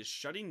announced that he is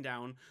shutting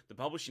down the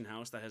publishing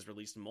house that has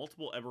released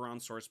multiple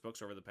Eberron source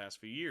books over the past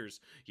few years.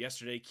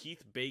 Yesterday,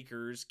 Keith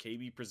Baker's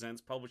KB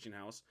Presents publishing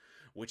house,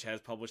 which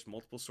has published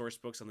multiple source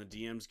books on the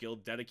DM's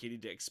Guild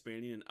dedicated to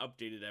expanding and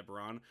updated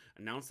Eberron,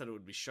 announced that it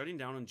would be shutting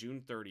down on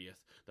June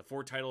 30th. The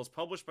 4 titles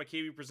published by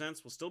KB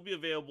Presents will still be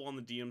available on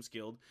the DM's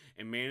Guild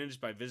and managed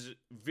by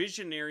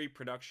Visionary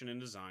Production and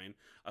Design.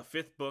 A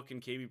 5th book in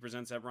KB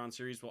Presents Eberron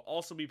series will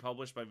also be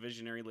published by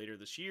Visionary later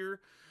this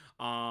year.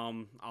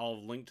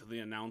 I'll link to the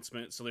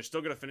announcement. So they're still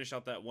going to finish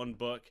out that one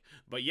book.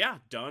 But yeah,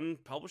 done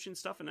publishing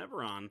stuff in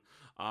Eberron,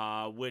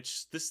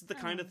 which this is the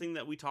kind of thing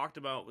that we talked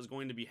about was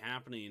going to be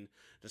happening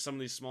to some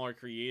of these smaller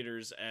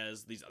creators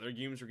as these other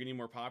games were getting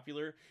more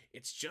popular.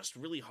 It's just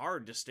really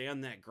hard to stay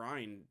on that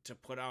grind to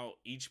put out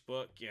each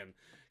book and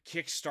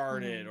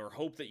kickstart it or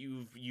hope that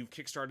you've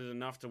kickstarted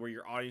enough to where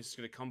your audience is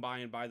going to come by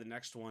and buy the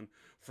next one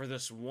for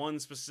this one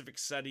specific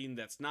setting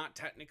that's not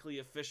technically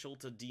official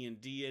to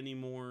D&D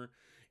anymore.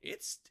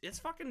 It's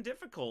fucking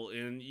difficult,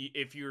 and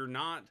if you're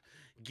not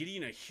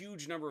getting a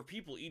huge number of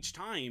people each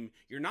time,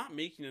 you're not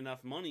making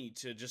enough money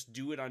to just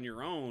do it on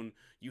your own.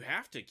 You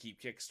have to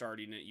keep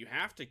kickstarting it. You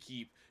have to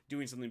keep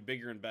doing something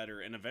bigger and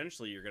better, and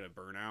eventually you're going to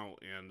burn out.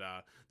 And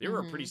they were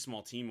a pretty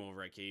small team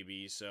over at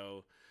KB,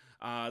 so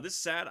this is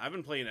sad. I've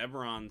been playing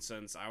Eberron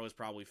since I was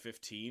probably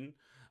 15.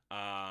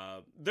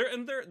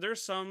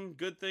 There's some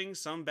good things,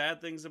 some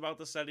bad things about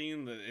the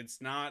setting. It's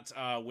not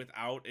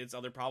without its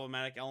other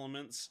problematic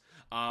elements.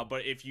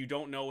 But if you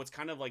don't know, it's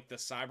kind of like the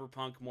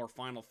cyberpunk, more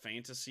Final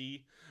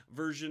Fantasy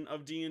version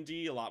of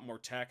D&D. A lot more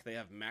tech. They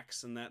have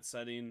mechs in that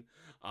setting.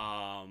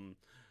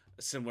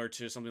 Similar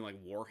to something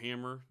like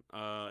Warhammer,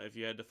 if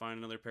you had to find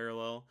another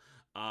parallel.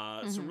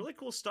 Some really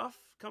cool stuff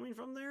coming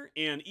from there.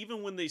 And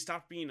even when they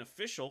stopped being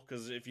official,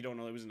 because if you don't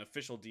know, it was an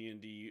official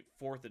D&D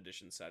 4th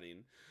edition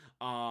setting.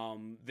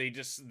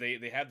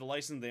 They had the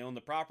license, they own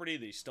the property,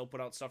 they still put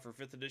out stuff for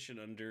 5th edition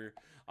under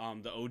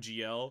the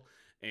OGL,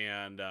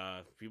 and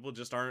people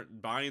just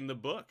aren't buying the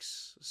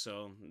books,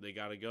 so they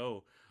gotta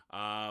go.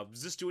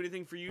 Does this do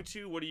anything for you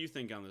two? What do you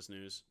think on this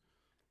news?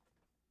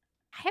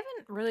 I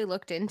haven't really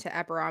looked into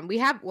Eberron. We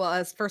have, well,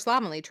 as for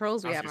Slovenly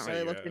Trolls, we haven't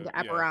really looked into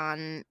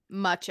Eberron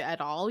much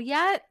at all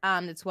yet.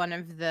 It's one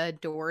of the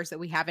doors that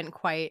we haven't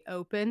quite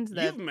opened.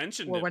 You've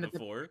mentioned it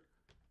before.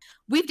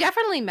 We've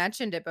definitely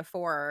mentioned it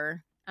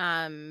before,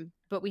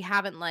 but we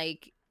haven't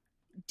like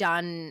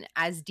done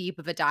as deep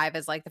of a dive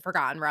as like the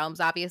Forgotten Realms,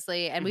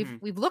 obviously. And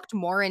we've looked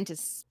more into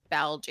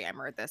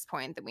Spelljammer at this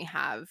point than we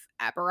have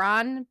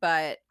Eberron,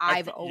 but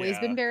I've always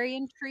been very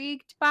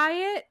intrigued by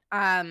it.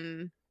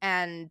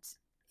 And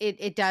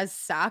it does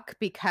suck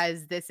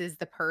because this is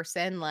the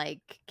person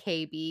like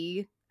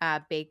KB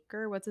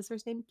Baker, what's his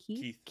first name?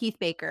 Keith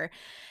Baker.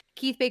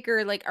 Keith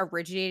Baker like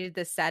originated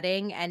the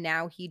setting, and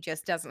now he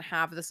just doesn't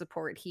have the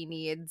support he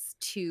needs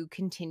to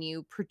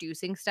continue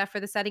producing stuff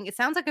for the setting. It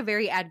sounds like a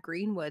very Ed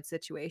Greenwood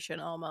situation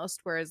almost,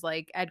 whereas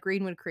like Ed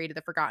Greenwood created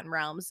the Forgotten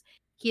Realms.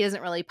 He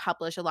doesn't really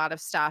publish a lot of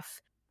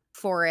stuff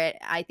for it.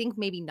 I think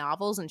maybe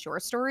novels and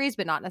short stories,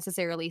 but not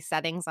necessarily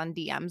settings on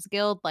DM's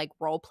Guild, like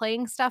role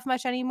playing stuff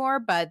much anymore.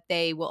 But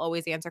they will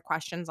always answer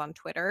questions on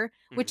Twitter,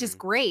 which is Hmm.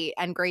 great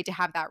and great to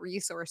have that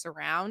resource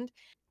around.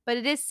 But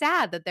it is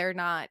sad that they're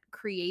not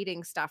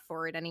creating stuff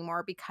for it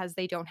anymore because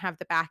they don't have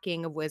the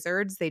backing of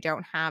Wizards. They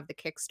don't have the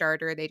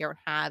Kickstarter. They don't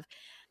have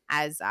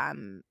as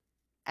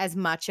as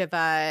much of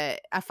a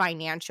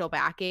financial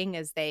backing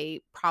as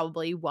they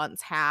probably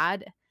once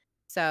had.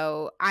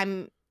 So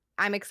I'm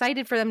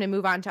excited for them to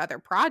move on to other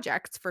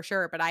projects for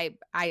sure, but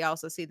I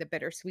also see the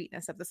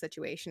bittersweetness of the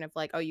situation of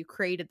like, oh, you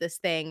created this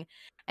thing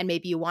and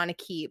maybe you want to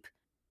keep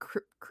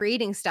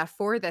creating stuff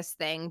for this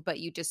thing, but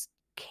you just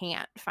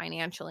can't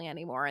financially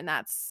anymore, and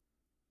that's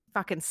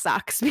fucking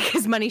sucks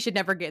because money should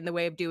never get in the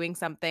way of doing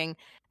something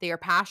that you're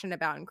passionate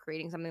about and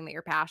creating something that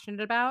you're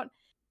passionate about.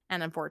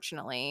 And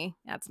unfortunately,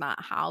 that's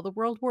not how the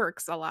world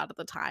works a lot of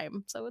the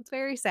time. So it's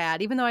very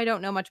sad. Even though I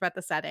don't know much about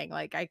the setting,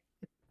 like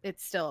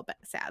it's still a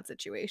sad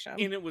situation.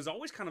 And it was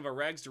always kind of a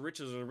rags to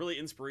riches, a really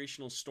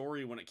inspirational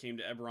story when it came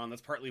to Eberron.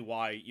 That's partly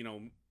why,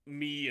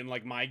 me and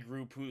like my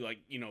group who like,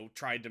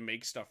 tried to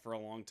make stuff for a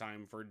long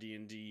time for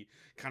D&D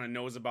kind of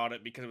knows about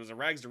it because it was a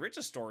rags to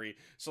riches story.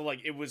 So like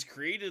it was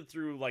created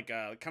through like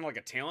a kind of like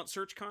a talent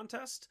search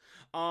contest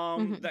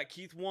Mhm. that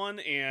Keith won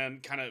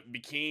and kind of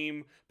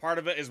became part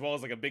of it, as well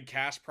as like a big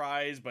cash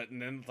prize. But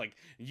and then like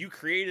you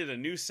created a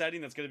new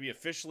setting that's going to be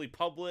officially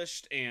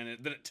published, and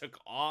then it took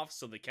off,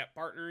 so they kept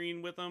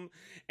partnering with him.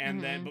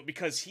 And then, Mhm. but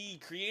because he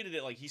created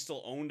it, like he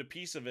still owned a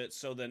piece of it.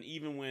 So then,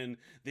 even when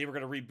they were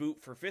going to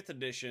reboot for 5th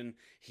edition,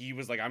 he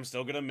was like, "I'm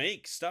still going to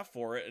make stuff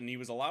for it," and he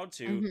was allowed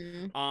to.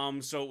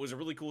 Mhm. So it was a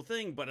really cool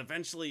thing. But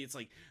eventually, it's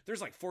like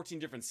there's like 14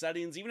 different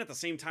settings. Even at the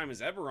same time as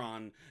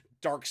Eberron,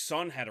 Dark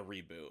Sun had a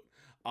reboot.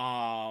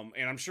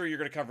 And I'm sure you're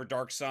gonna cover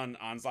Dark Sun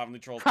on Slovenly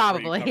Trolls before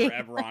you cover Probably.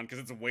 Eberron because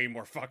it's way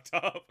more fucked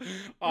up.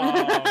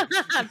 Um,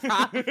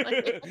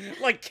 Probably.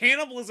 like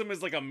cannibalism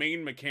is like a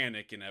main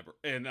mechanic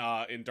in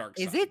Dark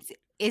Is Sun. it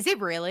is it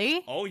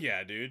really? Oh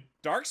yeah, dude.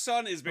 Dark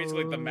Sun is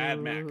basically like the Mad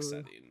Max Oh.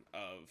 setting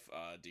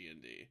of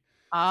D&D.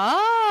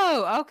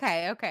 Oh,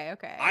 okay.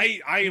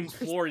 I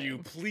implore you,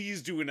 Interesting.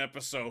 please do an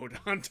episode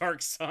on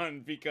Dark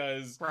Sun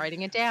because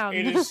Writing it it down.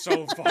 is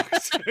so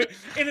fucked.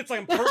 And it's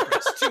like on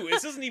purpose too.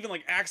 This isn't even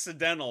like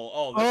accidental.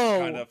 Oh, this is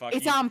kind Oh, of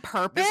it's fucking. on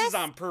This is purpose?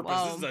 on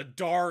purpose. This is Well, a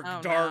dark,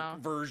 oh dark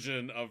no.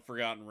 version of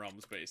Forgotten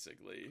Realms,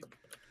 basically.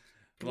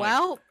 Like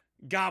Well,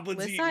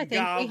 goblins Lisa, I eating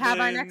think we have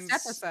our next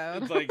goblins.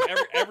 episode. It's like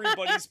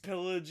everybody's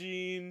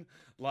pillaging.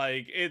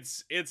 Like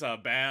it's a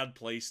bad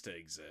place to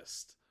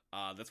exist.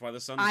 That's why the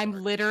sun's I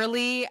dark.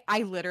 literally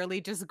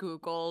just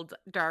Googled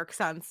dark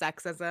sun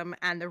sexism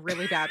and the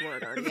really bad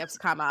word already has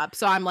come up.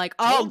 So I'm like,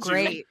 oh Told you.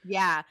 great.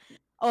 Yeah.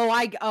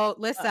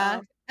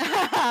 Lisa.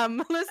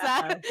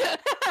 Lisa.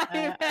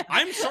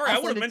 I'm sorry, I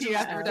I'll would have send it to mentioned you this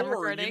after we're done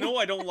before. You recording. know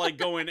I don't like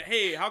going,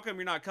 hey, how come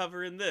you're not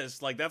covering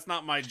this? Like, that's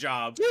not my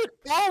job. Dude,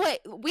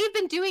 we've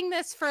been doing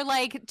this for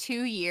like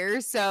 2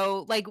 years,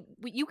 so like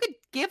you could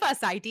give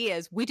us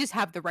ideas. We just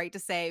have the right to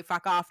say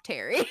 "fuck off,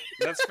 Terry."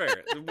 That's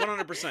fair,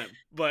 100%.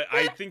 But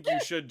I think you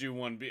should do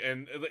one.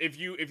 And if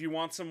you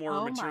want some more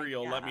Oh my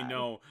material, let me God.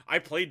 know. I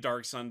played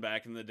Dark Sun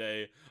back in the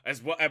day,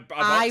 as well about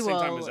I the same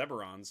time as will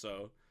Eberron.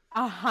 So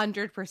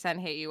 100%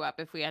 hit you up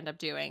if we end up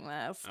doing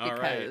this all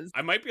right, because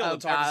I might be able oh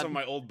to talk to some God. of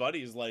my old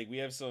buddies. Like we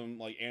have some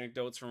like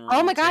anecdotes from Oh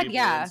around my the God, table and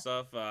yeah.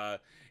 stuff.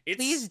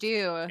 Please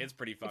do. It's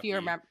pretty If you fucky.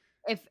 remember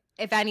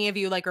if any of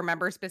you like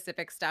remember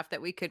specific stuff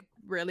that we could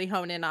really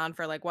hone in on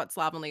for like what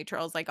slovenly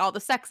trolls, like all the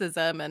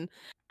sexism and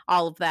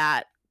all of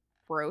that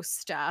gross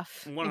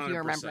stuff. If you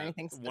remember 100%,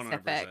 anything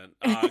specific. 100%.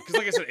 Because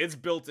like I said, it's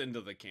built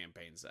into the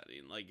campaign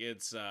setting. Like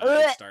it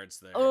Ugh, starts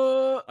there.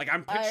 Like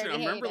I'm I picturing, I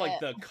already remember hate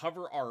like it. the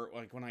cover art.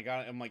 Like when I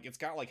got it, I'm like, it's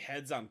got like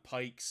heads on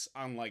pikes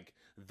on like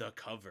the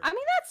cover. I mean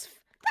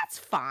that's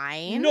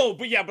fine. No,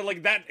 but yeah, but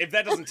like that, if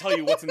that doesn't tell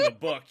you what's in the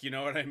book, you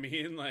know what I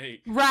mean?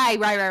 Like Right.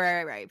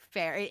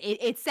 Fair.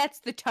 It sets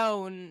the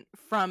tone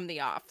from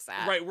the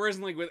offset. right. Whereas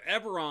like with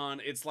Eberron,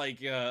 it's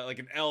like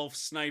an elf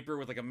sniper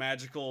with like a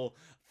magical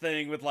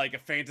thing with like a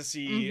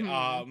fantasy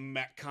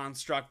mech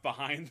construct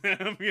behind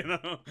them, you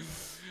know.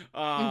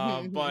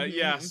 But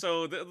yeah,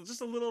 so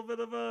just a little bit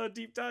of a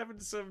deep dive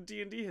into some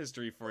D&D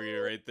history for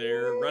you right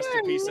there. Rest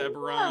in peace,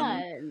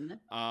 Eberron.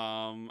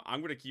 Fun.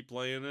 I'm gonna keep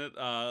playing it.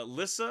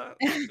 Lissa,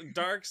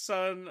 Dark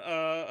Sun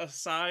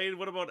aside,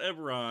 what about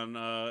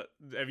Eberron?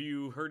 Have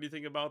you heard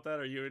anything about that?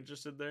 Are you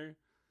interested there?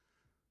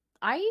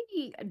 I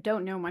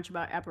don't know much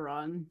about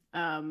Eberron.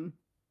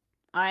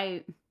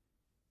 I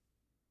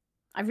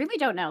really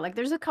don't know. Like,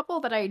 there's a couple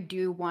that I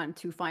do want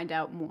to find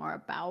out more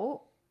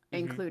about,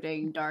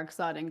 including Dark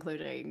Sun,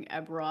 including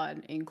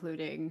Eberron,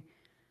 including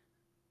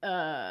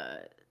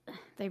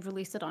they've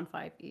released it on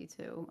 5e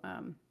too.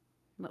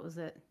 What was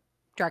it?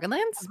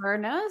 Dragonlance?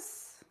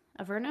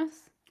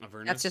 Avernus?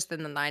 That's just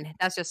in the 9.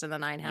 That's just in the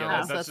 9 yeah.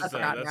 house. That's That's just the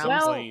Forgotten that's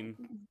Realms. insane.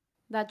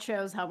 That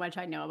shows how much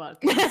I know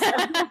about things.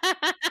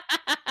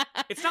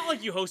 It's not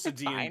like you host a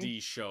It's fine. D&D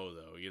show,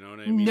 though. You know what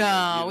I mean?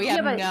 No, we Like,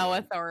 have but no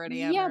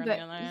authority over any of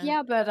that.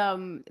 yeah, but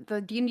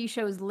the D&D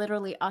show is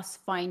literally us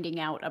finding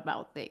out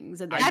about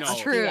things and I then That's us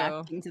know. true.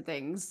 reacting to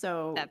things.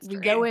 So That's we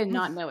true. go in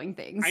not knowing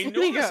things. I know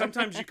We that go-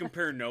 sometimes you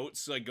compare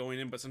notes like going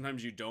in, but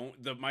sometimes you don't.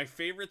 My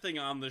favorite thing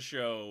on the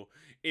show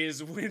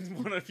is when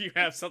one of you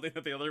have something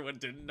that the other one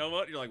didn't know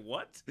about. You're like,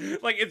 what?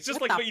 Like it's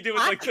just What like the what you do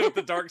with like fuck?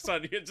 the Dark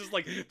Sun. It's just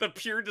like the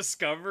pure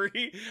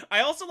discovery.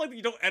 I also like that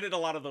you don't edit a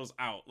lot of those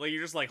out. Like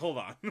you're just like, hold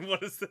on,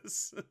 what is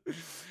this?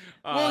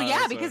 Well,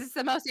 yeah, So because it's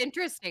the most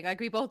interesting. Like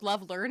we both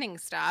love learning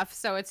stuff,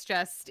 so it's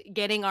just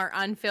getting our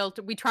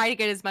unfiltered. We try to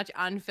get as much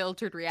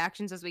unfiltered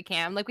reactions as we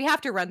can. Like we have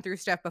to run through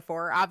stuff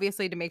before,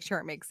 obviously, to make sure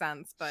it makes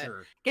sense. But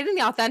sure. getting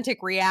the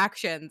authentic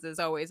reactions is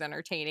always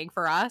entertaining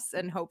for us,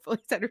 and hopefully,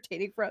 it's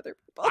entertaining for other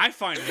people. I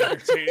find it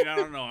entertaining. I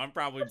don't know. I'm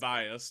probably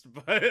biased,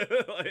 but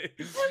like,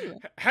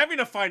 having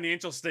a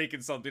financial stake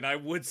in something, I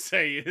would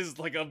say, is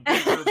like a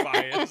bigger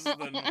bias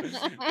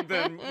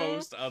than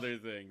most other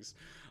things.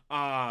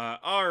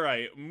 All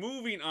right,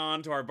 moving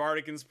on to our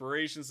Bardic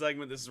Inspiration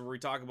segment. This is where we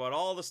talk about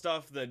all the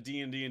stuff that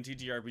D&D and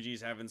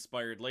TTRPGs have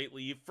inspired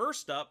lately.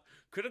 First up,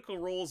 Critical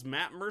Role's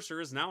Matt Mercer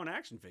is now an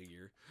action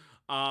figure.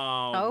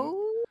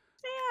 Oh,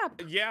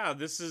 snap. Yeah,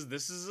 this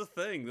is a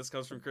thing. This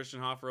comes from Christian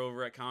Hoffer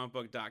over at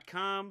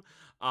comicbook.com.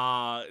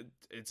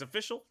 It's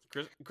official.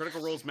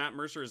 Critical Role's Matt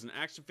Mercer is an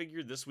action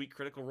figure. This week,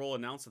 Critical Role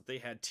announced that they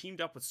had teamed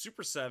up with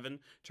Super 7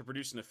 to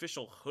produce an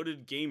official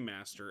Hooded Game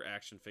Master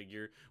action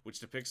figure, which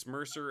depicts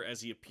Mercer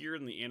as he appeared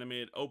in the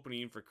animated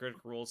opening for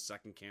Critical Role's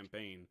second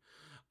campaign.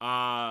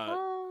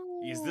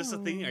 Is this a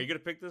thing? Are you gonna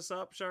pick this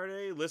up,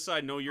 Sade? Lissa,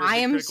 I know you're a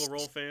big Critical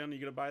Role fan. Are you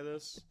gonna buy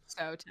this?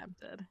 So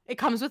tempted. It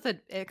comes with a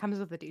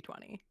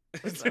D20.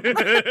 It also There's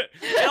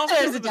comes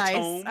a with a dice.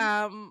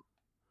 tome.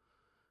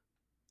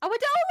 Oh,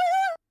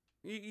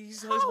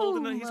 He's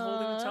holding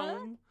a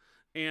tome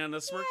and a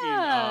smirking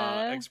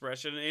Yeah.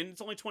 expression, and it's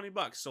only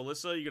 $20. So,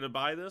 Lissa, you gonna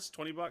buy this?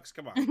 $20?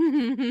 Come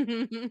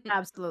on.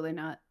 Absolutely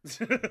not.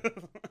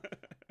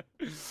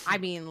 I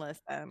mean,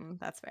 listen,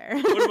 that's fair.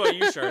 What about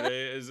you, Sade?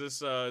 Is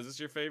this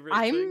your favorite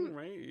thing?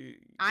 Right? You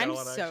got a I'm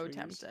lot of so action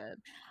figures?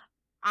 tempted.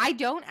 I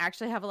don't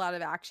actually have a lot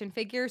of action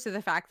figures, so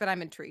the fact that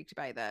I'm intrigued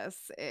by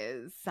this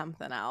is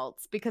something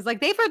else. Because like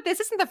this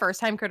isn't the first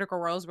time Critical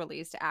Role's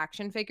released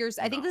action figures.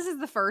 I think No. this is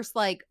the first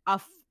like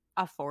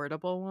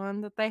affordable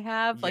one that they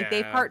have. Like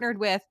they've Yeah, partnered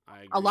with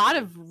I a agree lot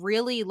with of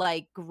really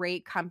like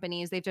great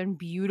companies. They've done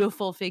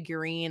beautiful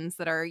figurines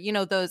that are,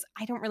 those,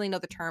 I don't really know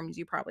the terms,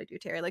 you probably do,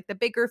 Terry, like the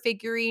bigger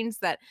figurines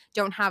that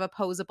don't have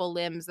opposable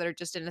limbs, that are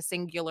just in a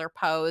singular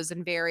pose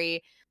and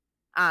very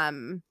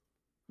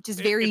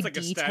just very it's like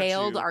a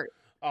detailed statue. art.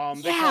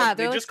 They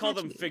they're like just call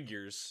them statues.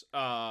 figures.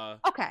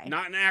 Okay.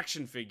 Not an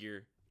action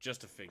figure,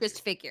 just a figure.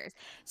 Just figures.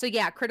 So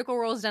yeah, Critical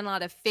Role's done a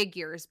lot of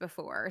figures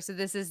before. So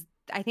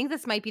I think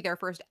this might be their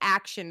first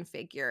action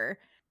figure.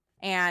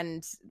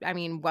 And I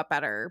mean, what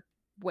better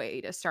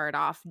way to start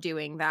off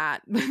doing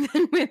that than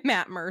with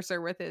Matt Mercer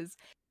with his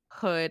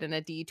hood and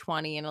a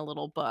D20 and a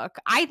little book.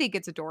 I think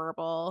it's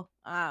adorable.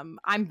 I'm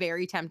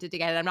very tempted to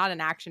get it. I'm not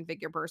an action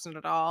figure person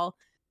at all.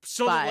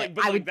 So But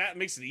but I would that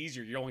makes it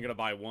easier. You're only gonna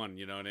buy one,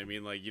 you know what I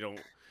mean? Like you don't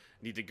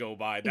need to go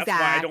buy. That's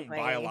why I don't buy a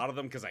Exactly. lot of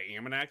them, because I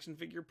am an action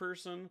figure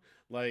person.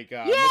 Like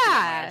I'm looking at my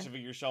Yeah. action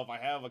figure shelf. I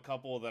have a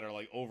couple that are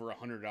like over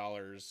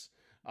 $100.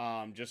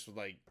 Just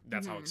like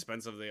that's how Mhm.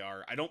 expensive they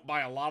are. I don't buy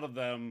a lot of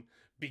them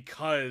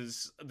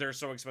because they're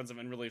so expensive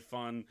and really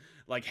fun.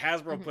 Like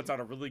Hasbro puts Mhm. out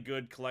a really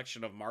good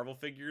collection of Marvel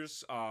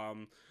figures.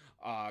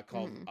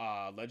 Called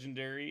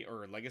Legendary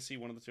or Legacy,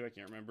 one of the two, I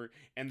can't remember.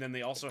 And then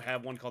they also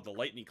have one called the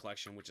Lightning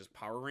Collection, which is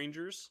Power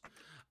Rangers.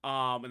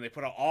 And they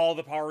put out all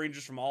the Power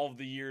Rangers from all of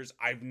the years.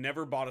 I've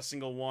never bought a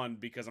single one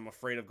because I'm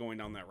afraid of going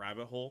down that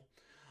rabbit hole.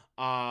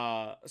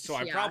 So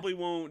I Yeah. probably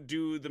won't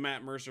do the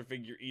Matt Mercer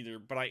figure either,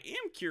 but I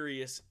am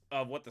curious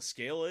of what the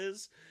scale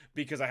is,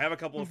 because I have a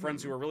couple of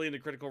friends who are really into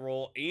Critical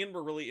Role and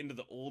were really into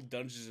the old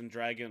Dungeons and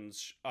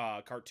Dragons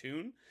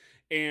cartoon,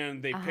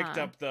 and they picked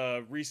Uh-huh. up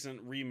the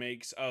recent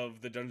remakes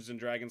of the Dungeons and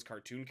Dragons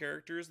cartoon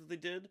characters that they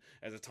did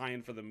as a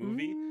tie-in for the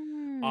movie.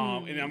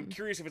 And I'm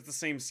curious if it's the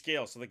same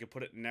scale, so they could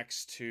put it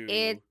next to.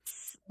 They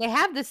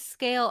have the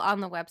scale on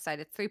the website.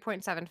 It's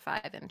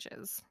 3.75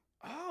 inches.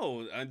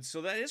 Oh, and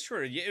so that is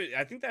shorter. Yeah,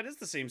 I think that is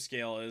the same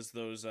scale as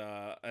those,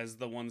 as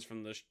the ones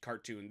from the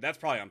cartoon. That's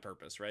probably on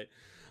purpose, right?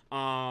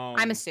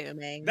 I'm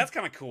assuming. That's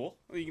kind of cool.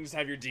 You can just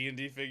have your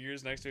D&D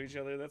figures next to each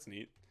other. That's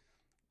neat.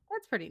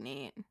 That's pretty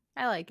neat.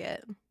 I like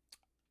it.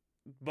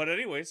 But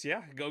anyways,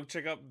 yeah, go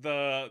check out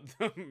the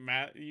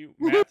Matthew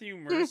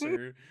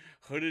Mercer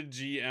hooded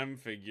GM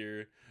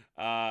figure.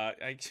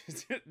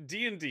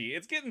 D&D.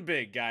 It's getting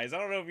big, guys. I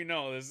don't know if you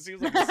know this. It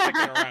seems like it's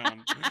sticking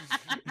around.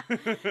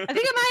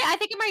 I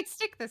think it might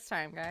stick this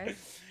time,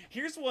 guys.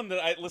 Here's one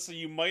that listen,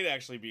 you might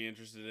actually be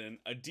interested in.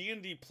 A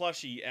D&D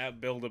plushie at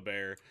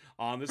Build-A-Bear.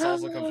 This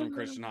also comes from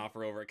Christian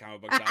Hoffer over at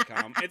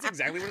comicbook.com. It's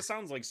exactly what it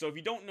sounds like. So if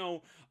you don't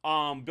know,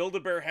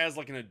 Build-A-Bear has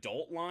like an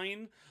adult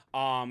line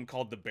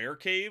called the Bear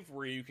Cave,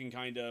 where you can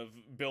kind of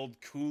build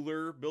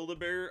cooler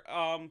Build-A-Bear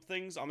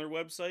things on their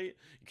website.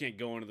 You can't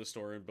go into the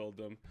store and build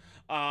them.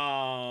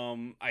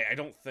 I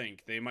don't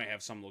think. They might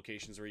have some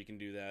locations where you can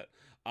do that.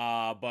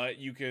 But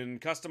you can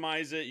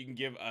customize it. You can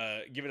give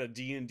it a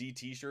D&D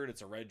t-shirt.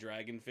 It's a red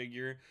dragon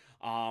figure.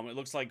 It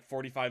looks like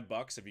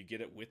 $45 if you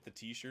get it with the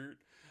t-shirt.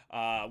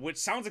 Which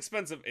sounds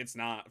expensive. It's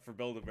not for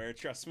Build-A-Bear,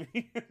 trust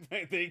me.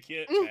 They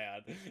get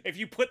bad. If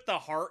you put the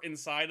heart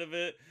inside of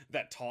it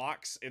that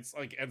talks, it's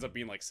like ends up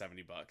being like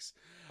 $70.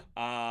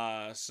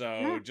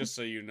 So just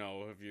so you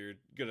know, if you're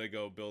gonna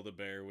go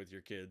Build-A-Bear with your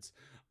kids.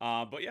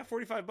 But yeah,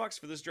 $45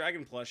 for this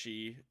dragon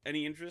plushie.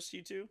 Any interest,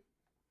 you two?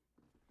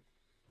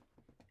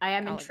 I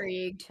am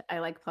intrigued. I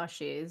like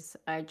plushies.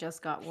 I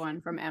just got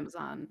one from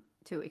Amazon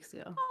 2 weeks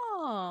ago.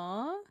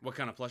 Aww. What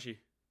kind of plushie?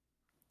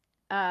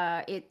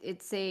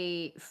 It's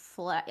a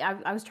flat.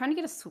 I was trying to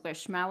get a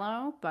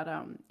squishmallow, but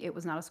it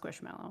was not a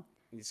squishmallow.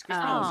 These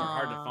squishmallows are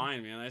hard to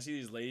find, man. I see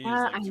these ladies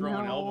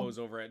throwing elbows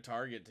over at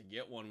Target to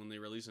get one when they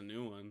release a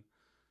new one.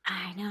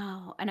 I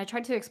know. And I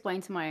tried to explain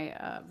to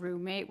my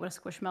roommate what a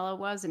squishmallow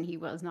was, and he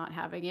was not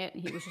having it.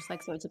 And he was just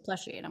like, "So it's a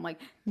plushie," and I'm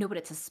like, "No, but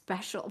it's a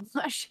special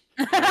plushie."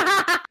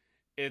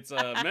 It's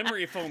a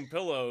memory foam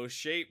pillow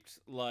shaped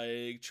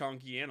like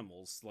chunky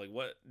animals. Like,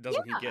 what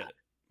doesn't he get?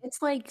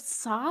 It's like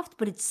soft,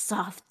 but it's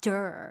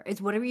softer.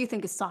 It's whatever you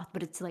think is soft,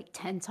 but it's like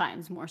 10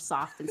 times more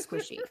soft and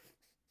squishy.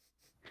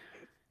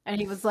 And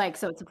he was like,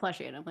 "So it's a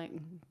plushie," and I'm like,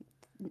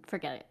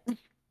 "Forget it."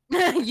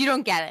 You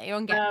don't get it. You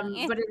don't get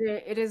me. But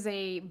it is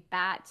a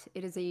bat.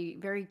 It is a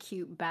very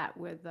cute bat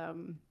with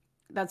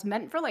that's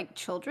meant for like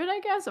children,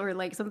 I guess, or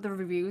like some of the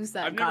reviews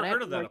that I've never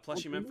heard of that. A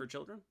plushie meant for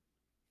children?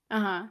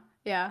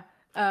 Yeah.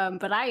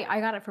 But I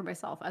got it for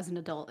myself as an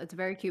adult. It's a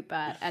very cute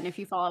bat. And if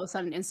you follow us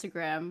on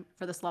Instagram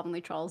for the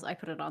Slovenly Trolls, I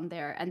put it on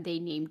there and they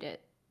named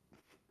it.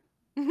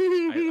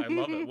 I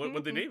love it. What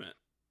would they name it?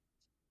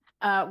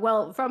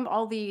 Well, from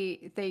all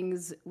the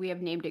things, we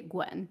have named it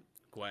Gwen.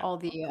 Gwen. All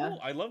the cool.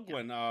 I love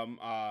Gwen.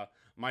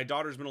 My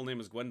daughter's middle name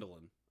is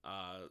Gwendolyn.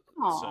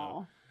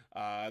 So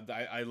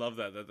I love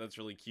that. That's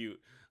really cute.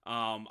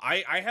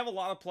 I have a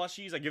lot of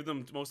plushies. I give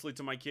them mostly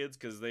to my kids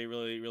because they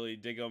really, really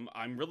dig them.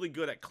 I'm really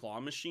good at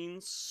claw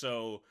machines,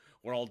 so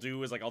what I'll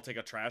do is like I'll take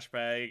a trash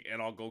bag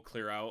and I'll go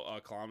clear out a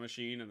claw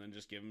machine and then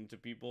just give them to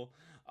people.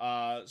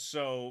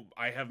 So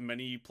I have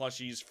many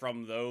plushies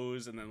from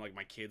those, and then like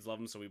my kids love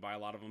them, so we buy a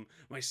lot of them.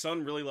 My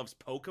son really loves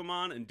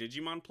Pokemon and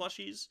Digimon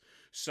plushies,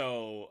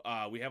 so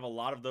we have a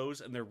lot of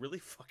those, and they're really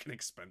fucking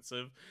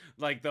expensive.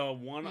 Like the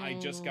one I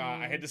just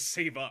got, I had to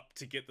save up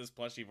to get this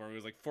plushie for. It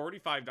was like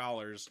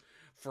 $45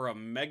 for a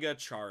Mega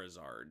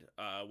Charizard,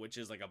 which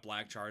is like a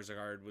black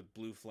Charizard with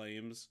blue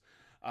flames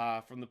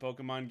from the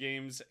Pokemon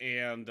games,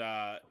 and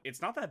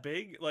it's not that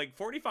big. Like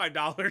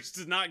 $45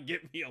 does not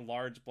get me a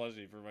large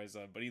plushie for my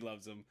son, but he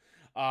loves them.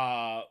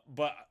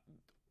 But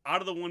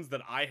out of the ones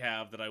that I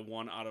have that I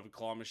won out of a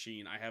claw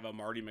machine, I have a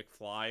Marty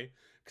McFly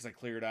because I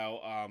cleared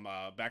out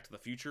Back to the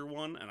Future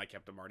one, and I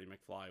kept a Marty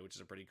McFly, which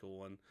is a pretty cool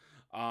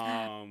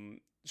one.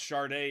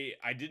 Sade,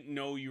 I didn't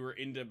know you were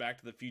into Back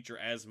to the Future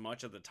as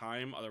much at the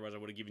time. Otherwise, I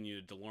would have given you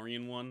a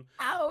DeLorean one.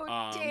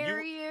 How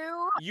dare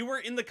you? You were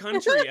in the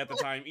country at the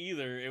time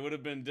either. It would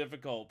have been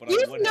difficult, but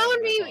You've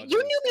known me.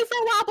 You knew me for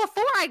a while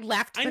before I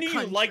left the country. I knew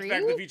you liked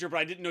Back to the Future, but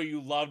I didn't know you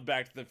loved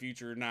Back to the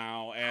Future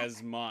now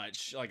as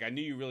much. Like, I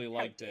knew you really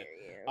liked it.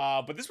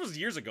 But this was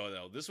years ago,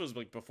 though. This was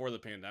like before the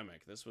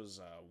pandemic. This was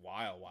a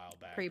while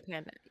back.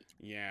 Pre-pandemic.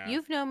 Yeah.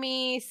 You've known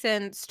me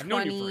since I've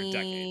known you for a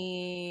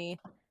decade.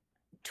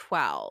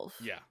 12.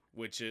 Yeah,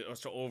 which is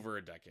so over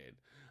a decade.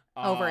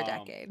 Over a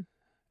decade.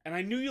 And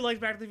I knew you liked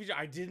Back to the Future.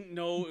 I didn't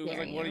know it was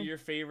like one of your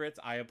favorites.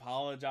 I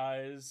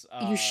apologize.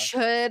 You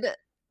should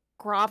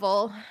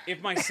grovel.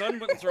 If my son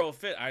wouldn't throw a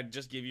fit, I'd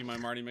just give you my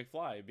Marty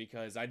McFly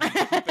because I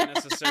didn't keep it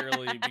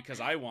necessarily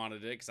because I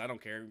wanted it, because I don't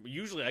care.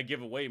 Usually I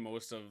give away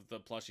most of the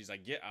plushies I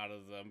get out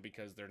of them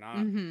because they're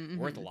not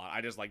worth a lot.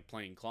 I just like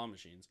playing claw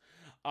machines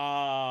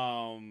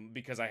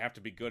because I have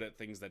to be good at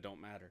things that don't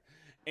matter.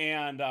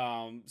 And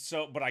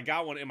but I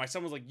got one, and my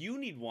son was like, "You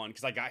need one,"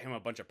 because I got him a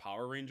bunch of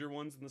Power Ranger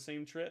ones in the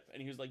same trip, and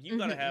he was like, "You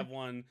gotta have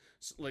one,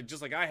 like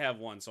just like I have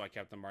one." So I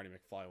kept the Marty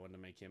McFly one to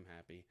make him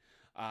happy.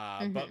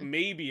 But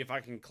maybe if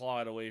I can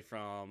claw it away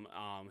from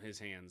his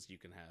hands, you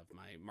can have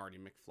my Marty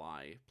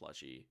McFly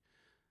plushie.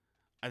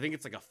 I think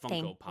it's like a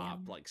Funko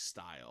Pop like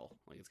style.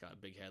 Like it's got a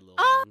big head, little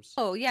arms.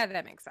 Oh yeah,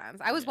 that makes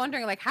sense. I was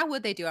wondering like how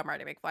would they do a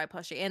Marty McFly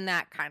plushie in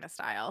that kind of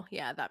style?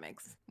 Yeah, that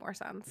makes more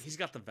sense. He's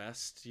got the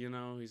vest, you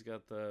know. He's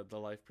got the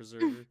life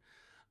preserver.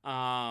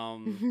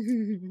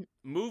 Um,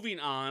 Moving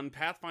on,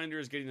 Pathfinder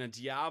is getting a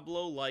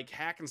Diablo-like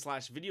hack and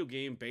slash video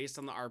game based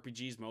on the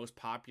RPG's most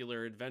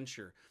popular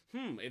adventure.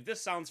 If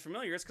this sounds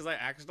familiar, it's because I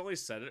accidentally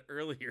said it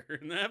earlier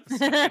in the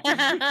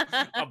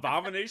episode.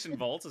 Abomination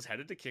Vaults is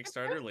headed to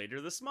Kickstarter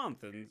later this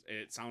month, and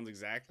it sounds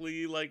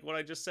exactly like what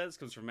I just said. This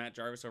comes from Matt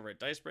Jarvis over at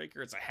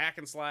Dicebreaker. It's a hack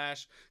and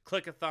slash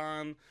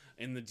click-a-thon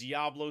in the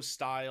Diablo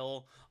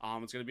style.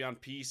 It's going to be on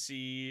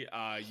PC.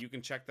 You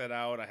can check that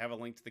out. I have a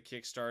link to the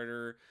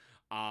Kickstarter.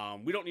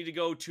 We don't need to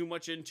go too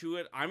much into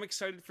it. I'm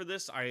excited for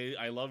this.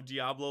 I love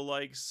Diablo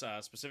likes,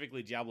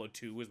 specifically Diablo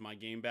 2 was my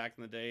game back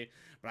in the day,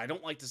 but I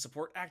don't like to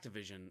support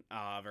Activision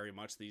very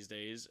much these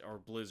days, or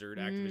Blizzard,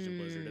 Activision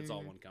Blizzard, it's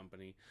all one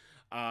company.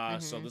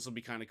 So this will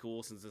be kind of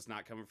cool since it's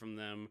not coming from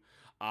them.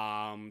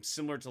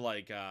 Similar to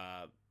like,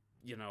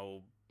 you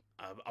know,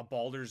 a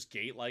Baldur's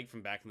Gate like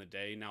from back in the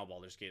day. Now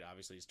Baldur's Gate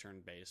obviously is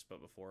turn-based,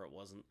 but before it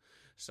wasn't.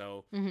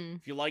 So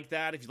if you like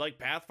that, if you like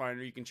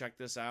Pathfinder, you can check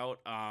this out.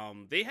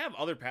 They have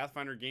other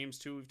Pathfinder games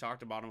too. We've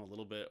talked about them a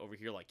little bit over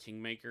here, like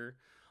Kingmaker,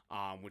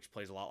 which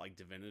plays a lot like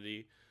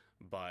Divinity.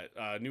 But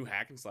new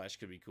hack and slash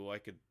could be cool. I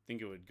could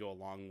think it would go a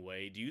long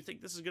way. Do you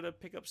think this is gonna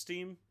pick up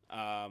steam?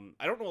 I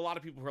don't know a lot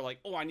of people who are like,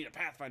 oh, I need a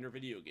Pathfinder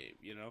video game,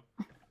 you know?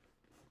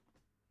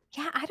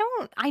 Yeah,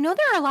 I know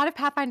there are a lot of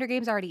Pathfinder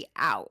games already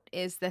out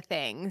is the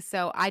thing.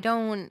 So I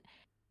don't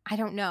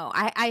know.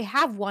 I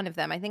have one of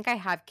them. I think I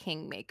have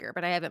Kingmaker,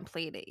 but I haven't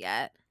played it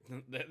yet.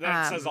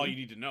 That says all you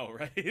need to know,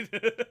 right?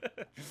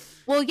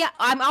 Well, yeah,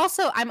 I'm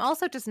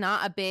also just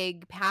not a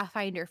big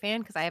Pathfinder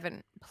fan because I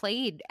haven't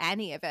played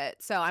any of it.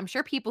 So I'm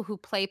sure people who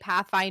play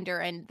Pathfinder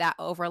and that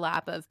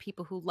overlap of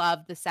people who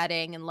love the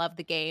setting and love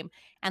the game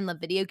and love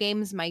video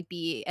games might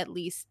be at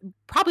least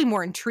probably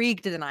more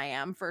intrigued than I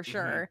am for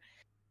sure.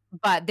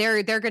 But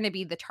they're going to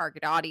be the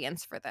target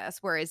audience for this.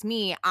 Whereas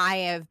me, I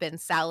have been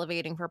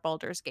salivating for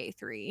Baldur's Gate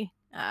 3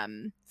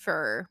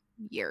 for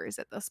years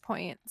at this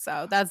point.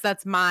 So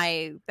that's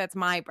my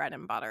bread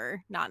and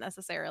butter, not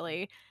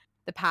necessarily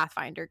the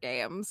Pathfinder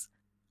games.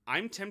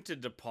 I'm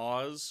tempted to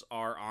pause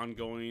our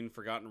ongoing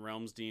Forgotten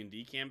Realms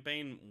D&D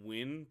campaign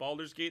when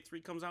Baldur's Gate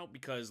 3 comes out,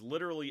 because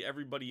literally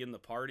everybody in the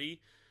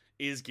party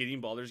is getting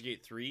Baldur's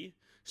Gate 3.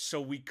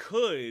 So we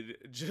could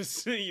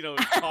just, pause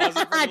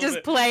it for a little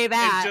bit play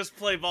that. and just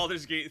play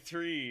Baldur's Gate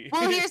 3.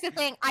 Well, here's the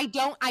thing. I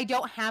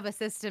don't have a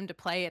system to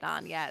play it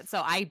on yet,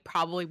 so I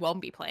probably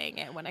won't be playing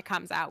it when it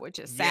comes out, which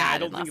is sad. Yeah, I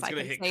don't think it's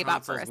going to hit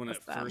consoles when it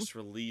first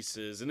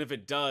releases. And if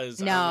it does,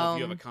 I don't know if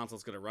you have a console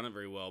that's going to run it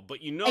very well. But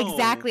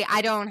exactly,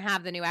 I don't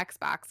have the new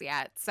Xbox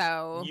yet,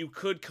 so you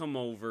could come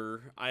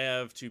over. I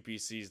have 2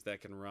 PCs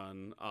that can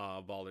run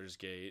Baldur's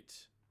Gate.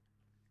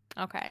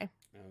 Okay.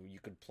 You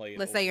could play it.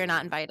 Let's say you're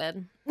not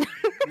invited.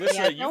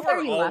 Listen, you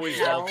are always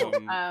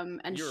welcome.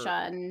 And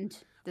shunned.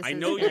 I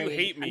know you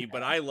hate me,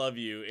 but I love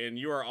you, and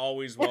you are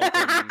always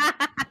welcome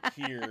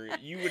here.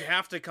 You would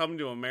have to come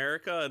to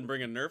America and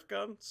bring a Nerf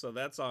gun, so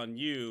that's on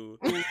you.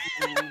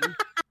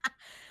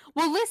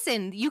 Well,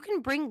 listen, you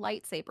can bring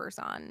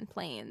lightsabers on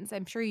planes.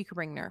 I'm sure you could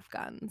bring Nerf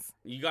guns.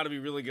 You got to be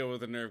really good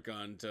with a Nerf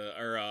gun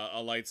or a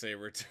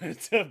lightsaber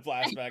to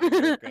blast back a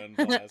Nerf gun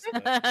blast.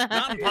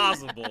 Not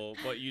impossible,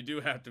 but you do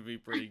have to be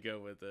pretty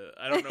good with it.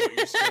 I don't know what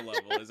your skill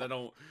level is. I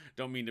don't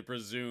mean to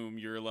presume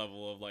your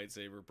level of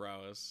lightsaber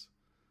prowess.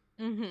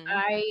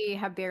 I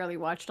have barely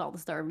watched all the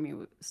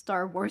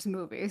Star Wars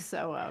movies,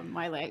 so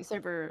my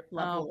lightsaber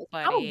level.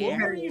 Buddy. What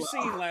were you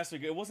saying last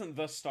week? It wasn't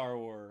the Star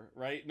Wars,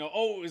 right? No,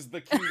 it was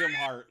the Kingdom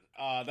Heart.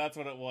 That's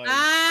what it was.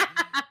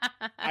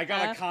 I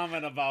got a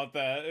comment about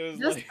that. It was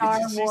the like, Star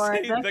did you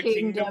Wars, say the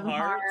Kingdom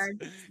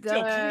Hearts.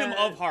 No, Kingdom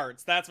of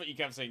Hearts. That's what you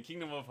kept saying.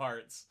 Kingdom of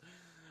Hearts.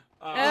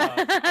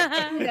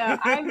 Yeah,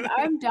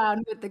 I'm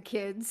down with the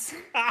kids.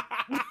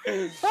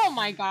 Oh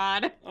my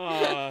god.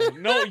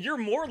 No, you're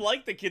more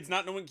like the kids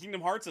not knowing Kingdom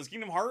Hearts is.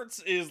 Kingdom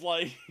Hearts is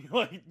like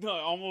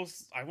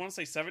almost, I want to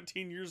say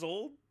 17 years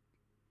old.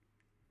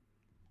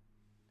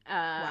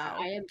 Wow.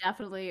 I am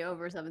definitely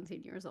over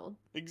 17 years old.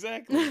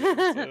 Exactly.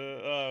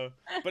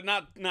 But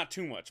not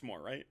too much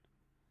more, right?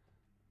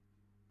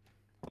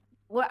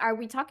 What are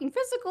we talking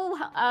physical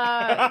age, or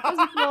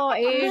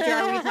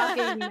are we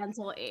talking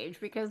mental age?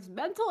 Because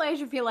mental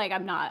age, I feel like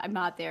I'm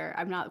not there.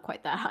 I'm not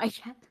quite that high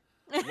yet.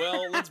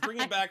 Well, let's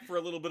bring it back for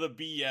a little bit of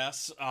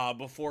BS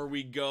before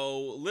we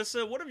go.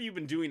 Lissa, what have you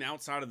been doing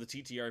outside of the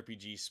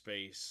TTRPG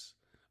space,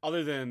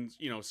 other than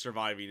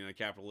surviving in a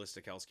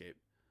capitalistic hellscape?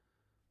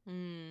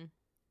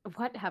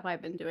 What have I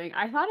been doing?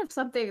 I thought of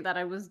something that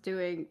I was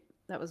doing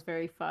that was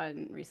very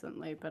fun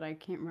recently, but I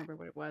can't remember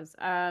what it was.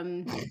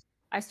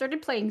 I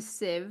started playing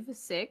Civ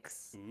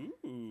 6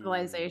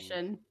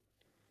 Civilization.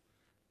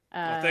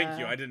 Thank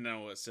you. I didn't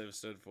know what Civ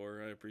stood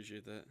for. I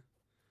appreciate that.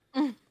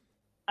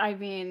 I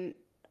mean,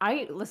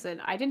 I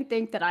didn't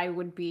think that I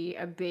would be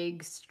a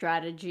big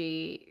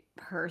strategy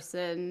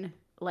person,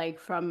 like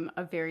from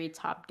a very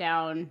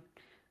top-down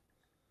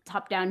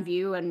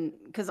view, and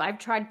because I've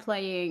tried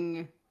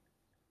playing,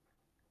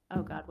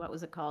 oh god, what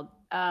was it called?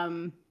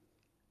 XCOM?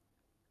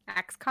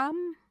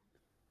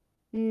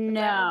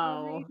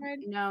 No,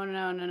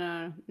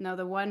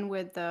 the one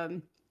with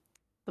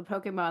The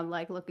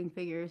Pokemon-like looking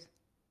figures.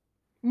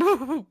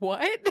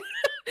 What?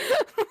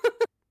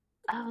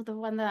 Oh, the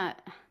one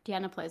that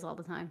Deanna plays all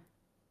the time.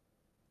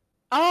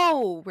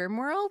 Oh,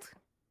 RimWorld?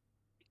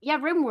 Yeah,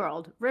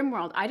 RimWorld.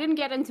 RimWorld. I didn't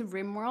get into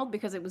RimWorld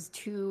because it was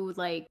too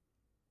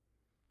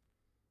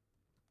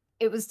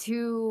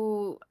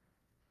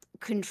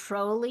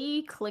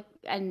controlly,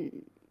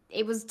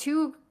 it was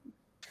too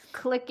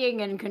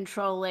clicking and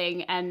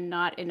controlling and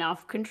not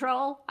enough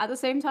control at the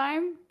same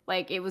time.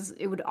 Like it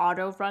would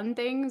auto run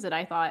things, and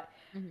I thought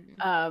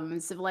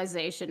Mhm.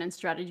 Civilization and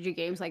strategy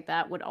games like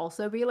that would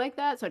also be like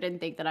that. So I didn't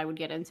think that I would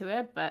get into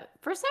it, but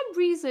for some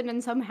reason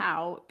and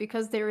somehow,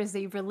 because there is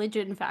a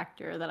religion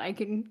factor that I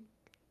can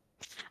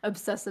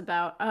obsess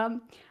about,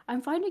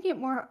 I'm finding it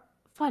more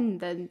fun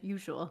than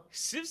usual.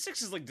 Civ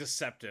 6 is like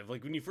deceptive.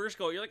 Like when you first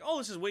go, you're like, oh,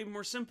 this is way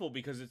more simple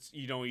because it's,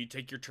 you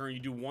take your turn, you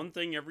do one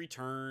thing every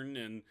turn,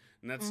 and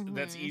that's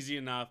Mhm. easy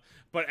enough.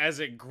 But as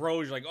it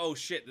grows, you're like, oh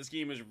shit, this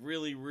game is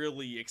really,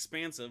 really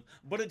expansive.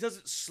 But it does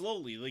it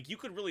slowly. Like you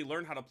could really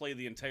learn how to play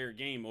the entire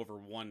game over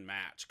one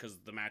match because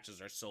the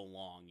matches are so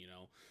long,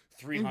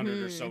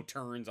 300 or so Mhm.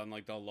 turns on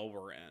like the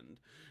lower end.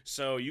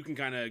 So you can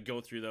kind of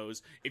go through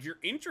those. If you're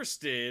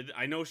interested,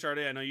 I know Sade,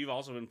 I know you've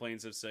also been playing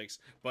Civ 6,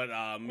 but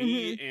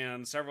me Mhm.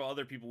 and several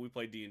other people we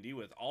play D&D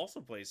with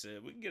also play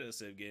Civ. We can get a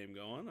Civ game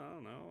going. I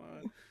don't know.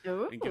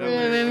 And get on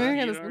there and We're compete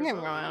gonna or sing it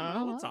something. I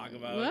don't know. We'll talk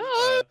about it.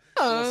 wrong.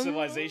 A little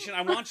Civilization.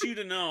 I want you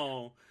to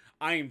know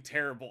I am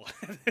terrible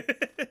at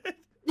it.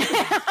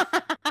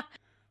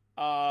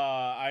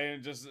 I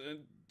am just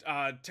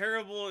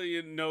terrible,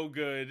 no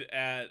good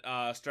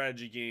at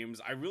strategy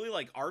games. I really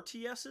like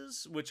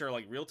RTSs, which are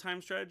like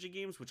real-time strategy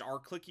games, which are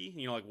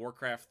clicky. Like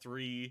Warcraft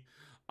 3.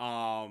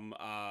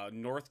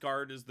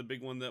 Northgard is the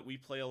big one that we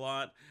play a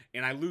lot,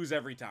 and I lose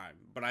every time,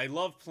 but I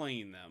love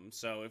playing them.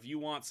 So if you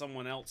want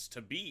someone else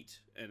to beat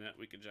in it,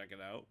 we can check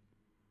it out.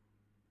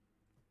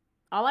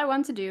 All I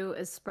want to do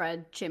is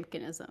spread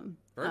chimpkinism.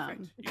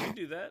 Perfect. You can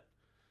do that.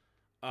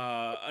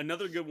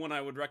 Another good one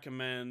I would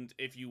recommend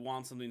if you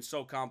want something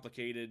so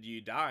complicated you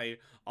die.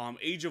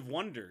 Age of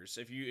Wonders.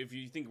 If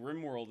you think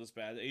RimWorld is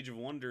bad, Age of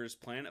Wonders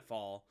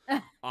Planetfall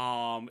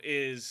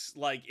is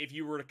like if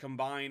you were to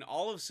combine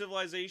all of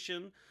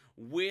Civilization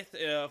with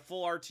a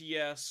full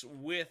RTS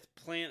with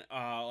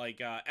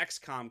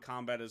XCOM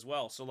combat as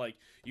well. So like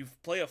you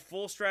play a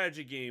full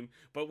strategy game,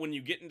 but when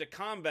you get into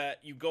combat,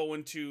 you go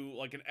into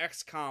like an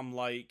XCOM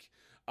like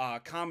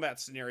combat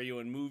scenario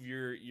and move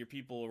your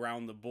people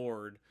around the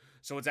board.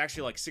 So it's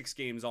actually like 6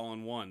 games all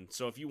in one.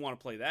 So if you want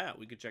to play that,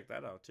 we could check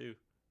that out too.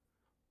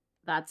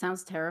 That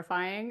sounds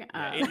terrifying.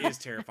 Yeah, it is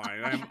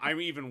terrifying.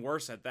 I'm even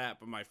worse at that,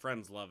 but my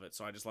friends love it,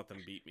 so I just let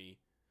them beat me.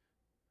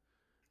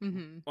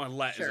 Mhm. Well,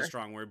 let is a Sure.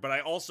 strong word, but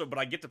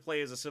I get to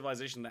play as a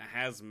civilization that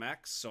has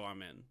mechs, so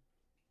I'm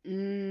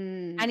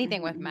in.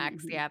 Anything with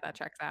mechs, yeah, that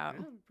checks out.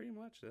 Yeah, pretty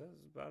much. That's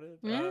about it.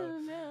 Yeah,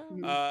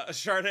 no.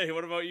 Sade,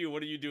 what about you?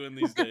 What are you doing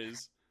these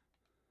days?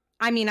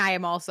 I mean, I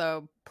am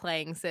also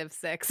playing Civ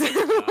 6,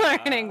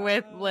 learning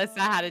with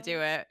Lissa how to do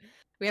it.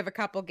 We have a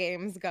couple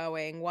games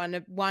going.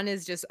 One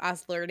is just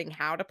us learning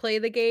how to play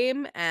the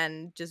game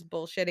and just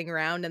bullshitting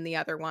around, and the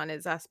other one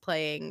is us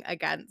playing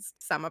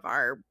against some of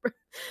our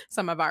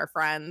some of our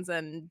friends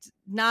and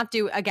not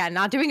doing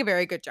a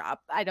very good job.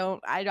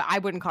 I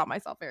wouldn't call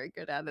myself very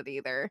good at it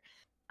either.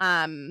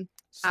 Sounds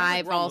like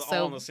I've we're all on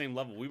also the same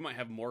level. We might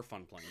have more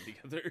fun playing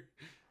together.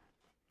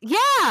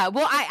 Yeah,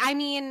 well, I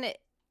mean,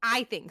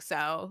 I think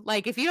so.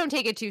 Like, if you don't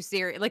take it too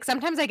serious, like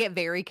sometimes I get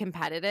very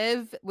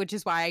competitive, which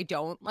is why I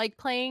don't like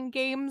playing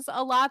games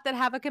a lot that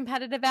have a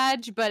competitive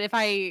edge. But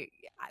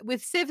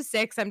with Civ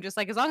 6, I'm just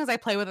like, as long as I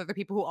play with other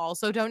people who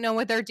also don't know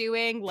what they're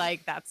doing,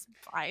 like that's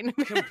fine.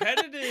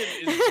 Competitive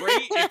is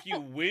great if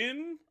you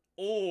win,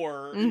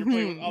 or you're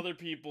playing with Mhm. other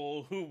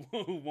people who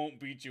won't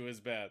beat you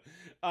as bad.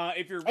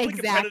 If you're really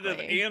competitive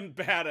Exactly. and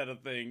bad at a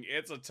thing,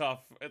 it's a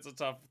tough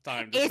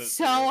time to It's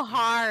sit through. so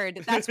hard.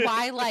 That's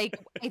why, like,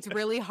 it's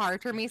really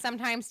hard for me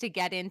sometimes to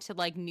get into,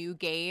 like, new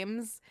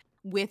games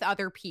with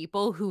other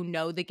people who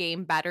know the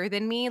game better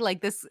than me.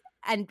 Like, this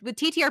and with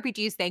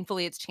TTRPGs,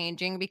 thankfully, it's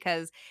changing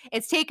because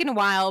it's taken a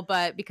while,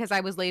 but because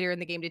I was later in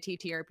the game to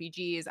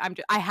TTRPGs,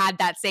 I had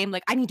that same,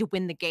 like, "I need to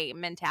win the game"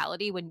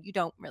 mentality when you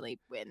don't really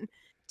win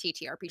Sure,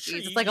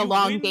 TTRPGs. It's like a you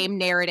long win. game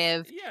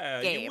narrative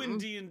Yeah, you win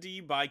game. D&D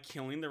by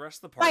killing the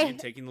rest of the party and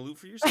By taking the loot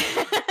for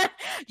yourself.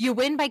 You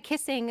win by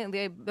kissing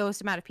the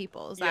most amount of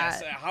people.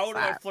 Yes, how Is do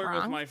I that flirt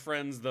with wrong? my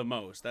friends the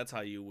most? That's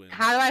how you win.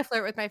 How do I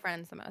flirt with my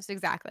friends the most?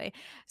 Exactly.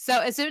 So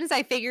as soon as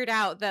I figured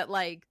out that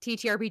like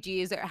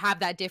TTRPGs have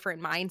that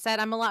different mindset,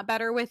 I'm a lot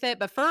better with it.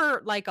 But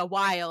for like a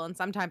while, and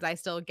sometimes I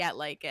still get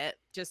like it.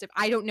 Just if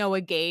I don't know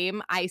a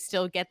game, I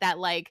still get that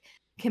like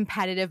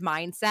competitive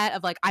mindset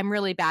of like I'm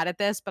really bad at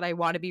this, but I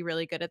want to be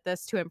really good at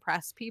this to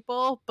impress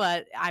people.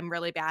 But I'm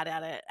really bad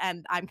at it,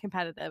 and I'm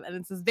competitive, and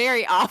it's this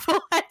very awful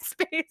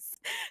headspace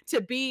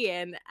to be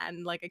in,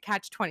 and like a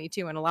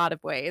catch-22 in a lot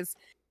of ways.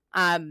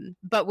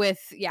 But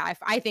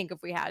I think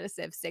if we had a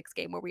Civ 6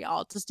 game where we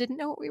all just didn't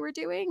know what we were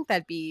doing,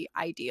 that'd be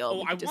ideal. Oh,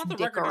 We I could just want the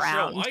dick record to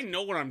show around. I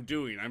know what I'm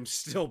doing. I'm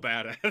still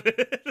bad at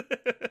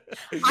it.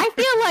 I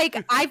feel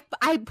like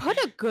I put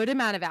a good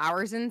amount of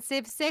hours in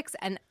Civ 6,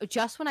 and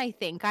just when I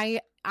think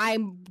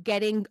I'm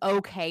getting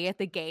okay at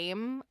the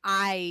game,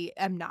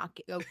 I'm not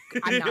good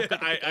at the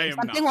I game. am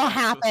Something not will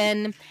actually.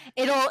 happen.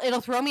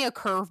 It'll throw me a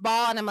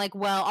curveball, and I'm like,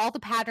 well, all the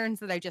patterns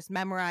that I just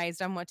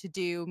memorized on what to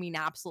do mean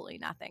absolutely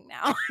nothing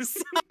now.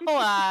 So,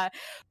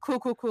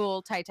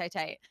 cool, tight.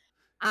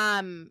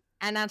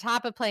 And on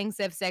top of playing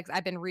Civ 6,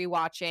 I've been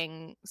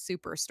rewatching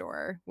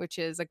Superstore, which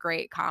is a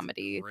great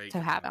comedy Great to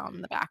have on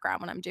comedy. the background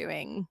when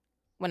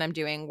I'm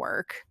doing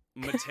work.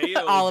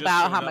 Mateo All just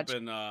about how showed up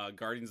much in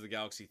Guardians of the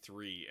Galaxy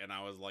 3, and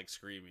I was like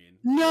screaming.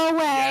 No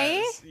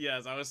way.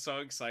 Yes, I was so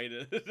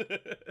excited.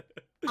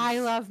 I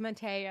love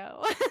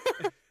Mateo.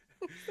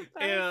 The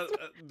And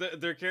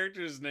best. their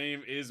character's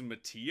name is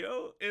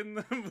Mateo in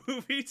the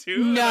movie too,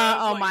 and I No, was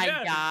oh like, my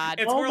yeah, god.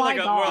 it's Oh more my like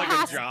more God. like It a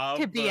has job.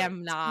 to be a But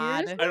nod.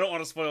 Seriously? I don't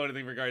want to spoil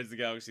anything for Guardians of the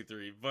Galaxy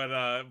 3, but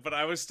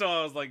I was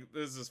like,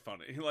 this is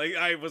funny. Like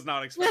I was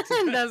not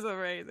expecting that. That's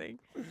amazing.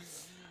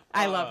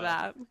 I love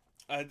Uh,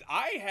 that.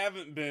 I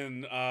haven't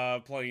been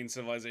playing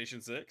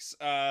Civilization 6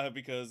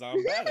 because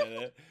I'm bad at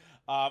it.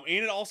 And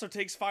it also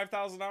takes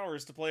 5,000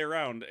 hours to play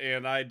around,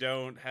 and I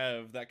don't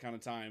have that kind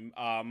of time.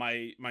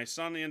 My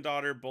son and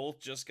daughter both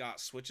just got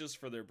Switches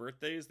for their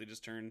birthdays. They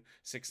just turned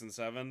 6 and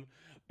 7,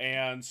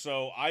 and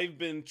so I've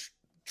been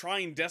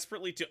trying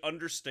desperately to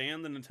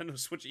understand the Nintendo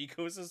Switch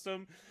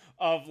ecosystem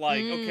of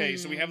like, okay,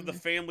 so we have the Mm.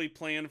 family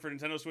plan for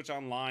Nintendo Switch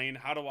Online.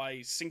 How do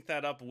I sync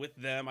that up with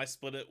them? I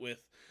split it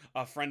with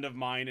a friend of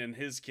mine and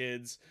his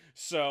kids.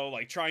 So,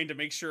 like, trying to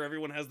make sure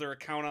everyone has their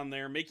account on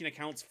there, making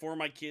accounts for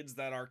my kids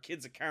that are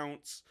kids'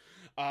 accounts,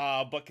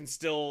 but can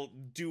still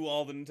do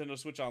all the Nintendo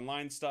Switch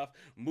Online stuff,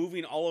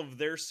 moving all of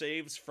their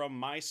saves from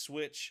my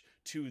Switch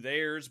to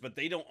theirs, but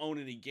they don't own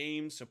any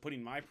games, so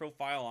putting my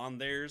profile on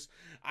theirs.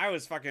 I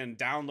was fucking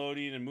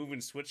downloading and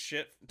moving Switch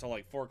shit until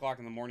like 4 o'clock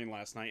in the morning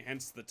last night,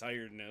 hence the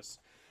tiredness.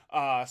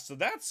 So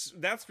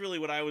that's really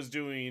what I was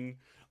doing.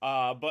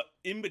 But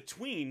in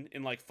between,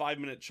 in like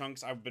 5-minute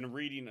chunks, I've been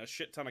reading a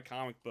shit ton of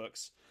comic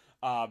books.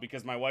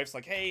 Because my wife's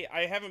like, hey,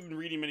 I haven't been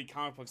reading many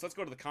comic books. Let's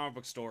go to the comic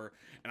book store.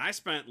 And I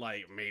spent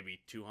like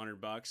maybe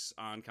 $200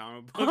 on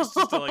comic books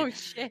just to Oh like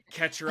shit.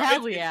 catch her up.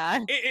 Hell yeah.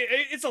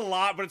 It's a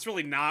lot, but it's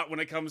really not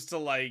when it comes to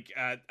like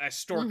a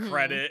store Mhm.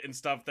 credit and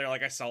stuff there.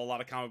 Like I sell a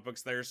lot of comic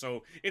books there,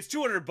 so it's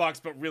 $200,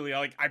 but really,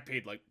 like I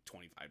paid like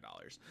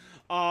 $25.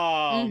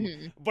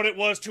 Mhm. But it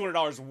was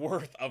 $200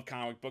 worth of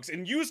comic books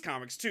and used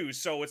comics too.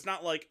 So it's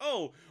not like,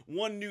 oh,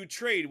 one new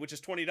trade, which is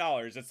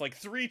 $20. It's like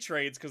 3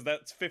 trades because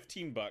that's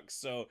 $15.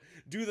 So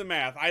do the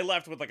math. I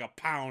left with like a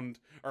pound,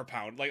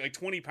 like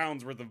 20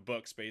 pounds worth of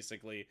books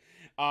basically.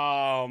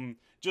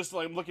 Just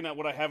like looking at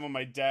what I have on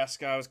my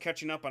desk, I was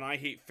catching up on I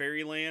Hate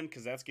Fairyland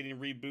because that's getting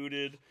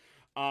rebooted.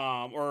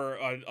 Or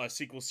a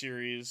sequel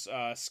series.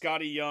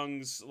 Scotty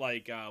Young's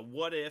like,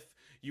 what if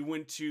you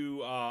went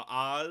to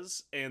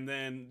Oz and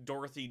then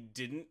Dorothy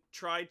didn't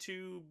try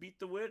to beat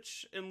the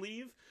witch and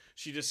leave?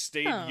 She just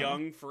stayed Oh.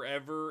 young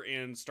forever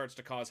and starts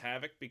to cause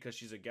havoc because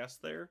she's a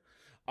guest there.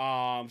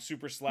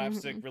 Super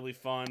slapstick, really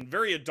fun,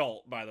 very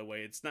adult, by the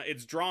way.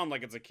 It's drawn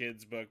like it's a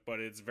kid's book, but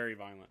it's very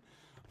violent.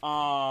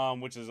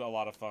 Which is a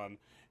lot of fun.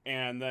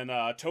 And then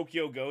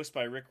Tokyo Ghost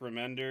by Rick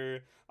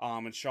Remender,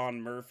 and Sean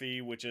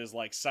Murphy, which is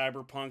like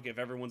cyberpunk if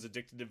everyone's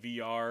addicted to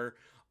VR.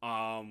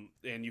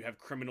 And you have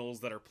criminals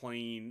that are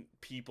playing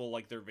people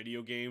like their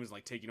video games,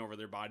 like taking over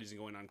their bodies and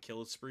going on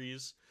kill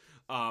sprees.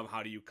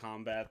 How do you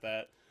combat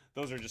that?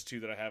 Those are just 2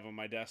 that I have on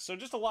my desk. So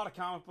just a lot of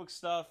comic book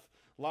stuff,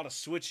 a lot of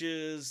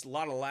Switches, a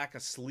lot of lack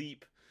of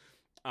sleep.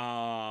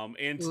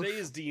 And today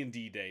is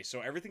D&D day,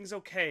 so everything's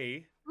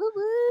okay.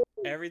 Woo-woo.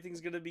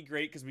 Everything's gonna be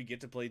great because we get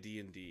to play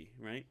D&D,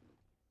 right?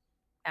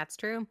 That's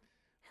true.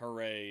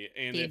 Hooray!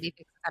 And D&D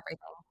fixes everything.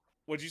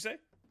 what'd you say?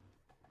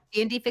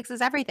 D&D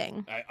fixes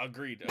everything. I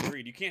agreed.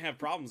 You can't have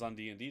problems on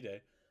D&D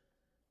day.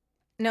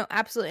 No,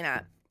 absolutely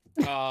not.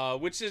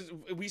 Which is,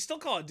 we still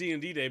call it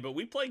D&D day, but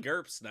we play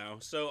GURPS now,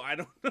 so I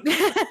don't We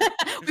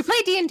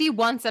play D&D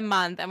once a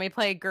month, and we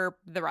play GURP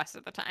the rest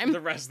of the time. the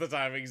rest of the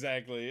time,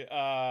 exactly.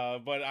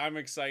 But I'm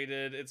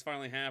excited. It's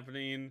finally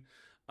happening.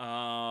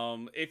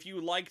 If you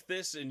like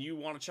this and you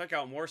want to check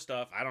out more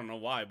stuff, I don't know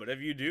why, but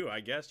if you do, I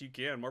guess you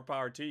can. More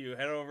power to you.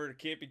 Head over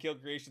to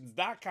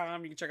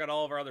campykillcreations.com. You can check out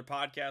all of our other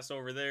podcasts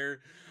over there.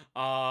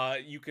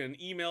 You can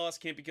email us,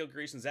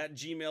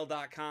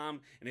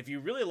 campykillcreations@gmail.com. And if you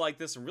really like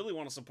this and really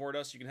want to support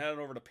us, you can head on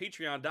over to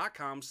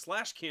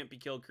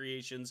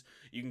patreon.com/campykillcreations.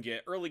 You can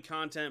get early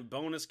content,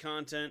 bonus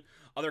content,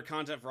 other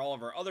content for all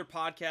of our other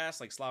podcasts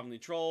like Slovenly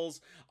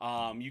Trulls.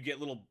 You get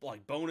little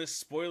like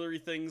bonus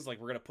spoilery things, like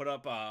we're gonna put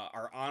up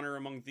our Honor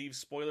Among Thieves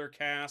spoiler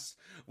cast.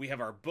 We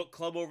have our book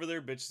club over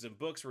there, Bitches and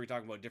Books, where we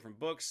talk about different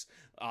books.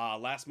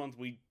 Last month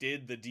we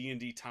did the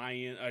D&D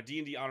tie-in,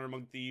 D&D Honor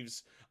Among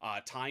Thieves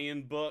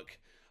tie-in book.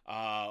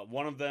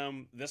 One of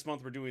them, this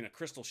month we're doing a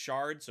Crystal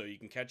Shard, so you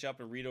can catch up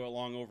and read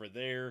along over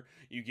there.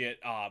 You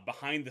get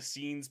behind the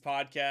scenes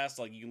podcasts,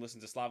 like you can listen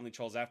to Slovenly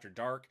Trolls After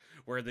Dark,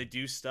 where they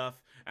do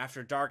stuff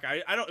after dark.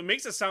 I don't, it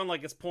makes it sound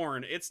like it's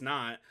porn. It's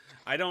not.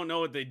 I don't know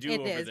what they do It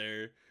over is.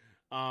 there.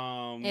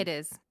 Um, It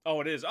is.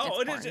 oh, it is. It's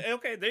Oh, it is. porn.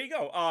 Okay, there you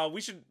go.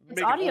 We should It's make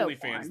an audio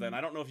OnlyFans then. porn.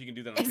 I don't know if you can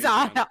do that on It's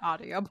Patreon.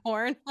 audio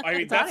porn. I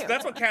mean, It's audio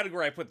that's what porn.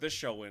 category I put this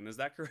show in. Is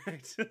that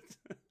correct?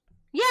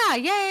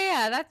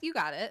 Yeah. That you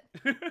got it.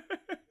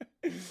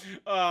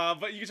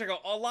 But you can check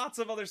out lots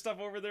of other stuff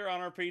over there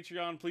on our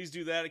Patreon. Please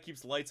do that. It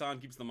keeps the lights on,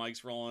 keeps the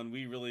mics rolling.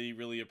 We really,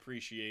 really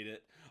appreciate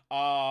it.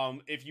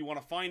 If you want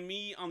to find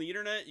me on the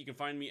internet, you can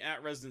find me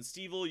at Resident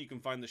Stevel. You can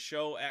find the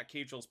show at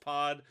Cave Trolls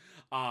Pod.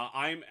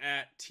 I'm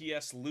at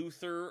TS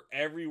Luther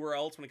everywhere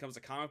else when it comes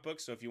to comic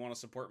books. So if you want to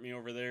support me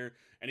over there,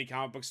 any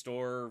comic book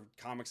store,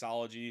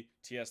 Comixology,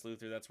 TS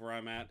Luther, that's where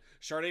I'm at.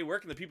 Sade, where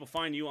can the people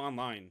find you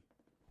online?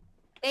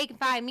 They can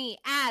find me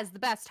as the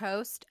best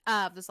host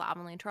of the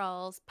Slovenly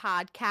Trolls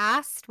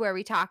podcast, where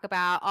we talk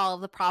about all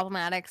of the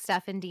problematic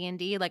stuff in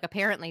D&D, like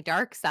apparently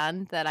Dark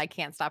Sun, that I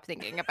can't stop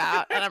thinking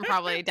about, and I'm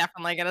probably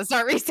definitely going to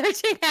start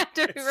researching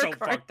after we It's so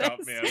record fucked this.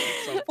 up, man.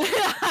 It's so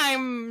fucked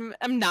up.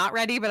 I'm not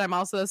ready, but I'm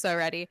also so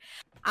ready.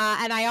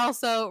 And I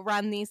also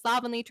run the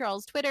Slovenly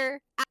Trolls Twitter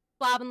at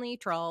Slovenly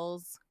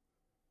Trolls.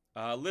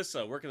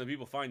 Lissa, where can the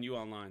people find you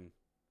online?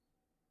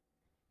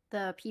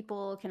 The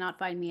people cannot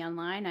find me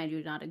online. I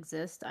do not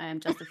exist. I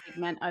am just a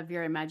figment of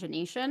your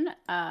imagination.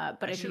 But I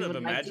if should you have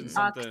would like to imagined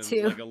talk something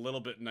to like a little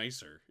bit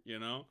nicer, you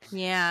know?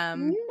 Yeah.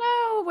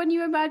 no, when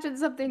you imagine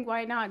something,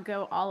 why not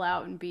go all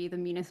out and be the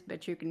meanest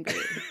bitch you can be?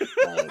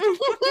 Like,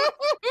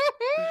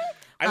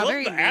 I How love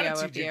very the Leo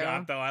attitude of you you.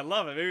 got, though. I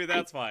love it. Maybe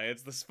that's why.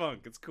 It's the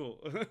spunk. It's cool.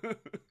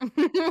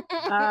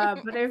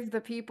 but if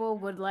the people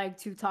would like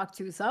to talk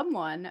to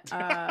someone,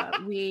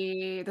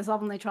 the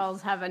Slovenly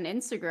Trolls have an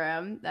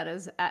Instagram that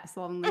is at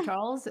Slovenly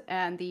Trolls,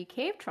 and the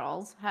Cave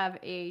Trolls have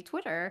a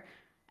Twitter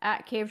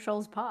at Cave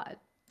Trolls Pod.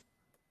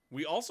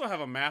 We also have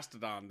a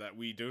Mastodon that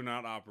we do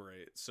not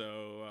operate.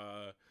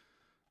 So,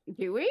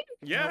 Do we?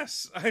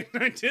 yes, I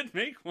did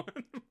make one.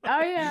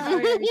 Oh yeah.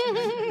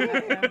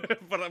 Yeah.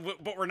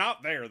 But we're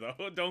not there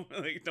though.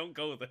 Don't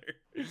go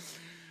there.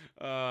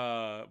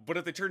 But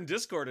if they turn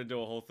Discord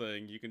into a whole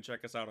thing, you can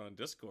check us out on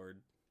Discord.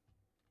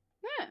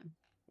 Yeah.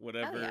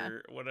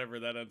 Whatever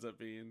that ends up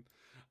being.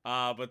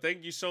 But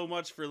thank you so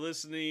much for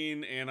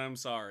listening, and I'm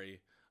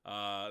sorry.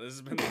 This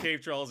has been the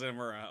Cave Trolls, and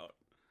we're out.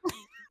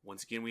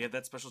 Once again, we have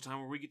that special time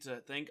where we get to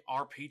thank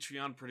our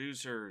Patreon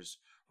producers.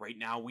 Right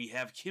now, we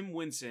have Kim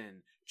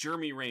Winson,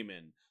 Jeremy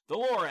Raymond, The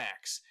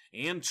Lorax,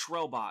 and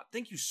Trellbot.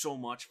 Thank you so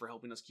much for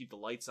helping us keep the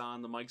lights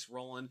on, the mics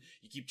rolling.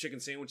 You keep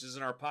chicken sandwiches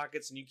in our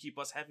pockets, and you keep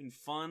us having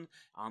fun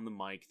on the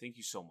mic. Thank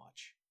you so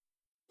much.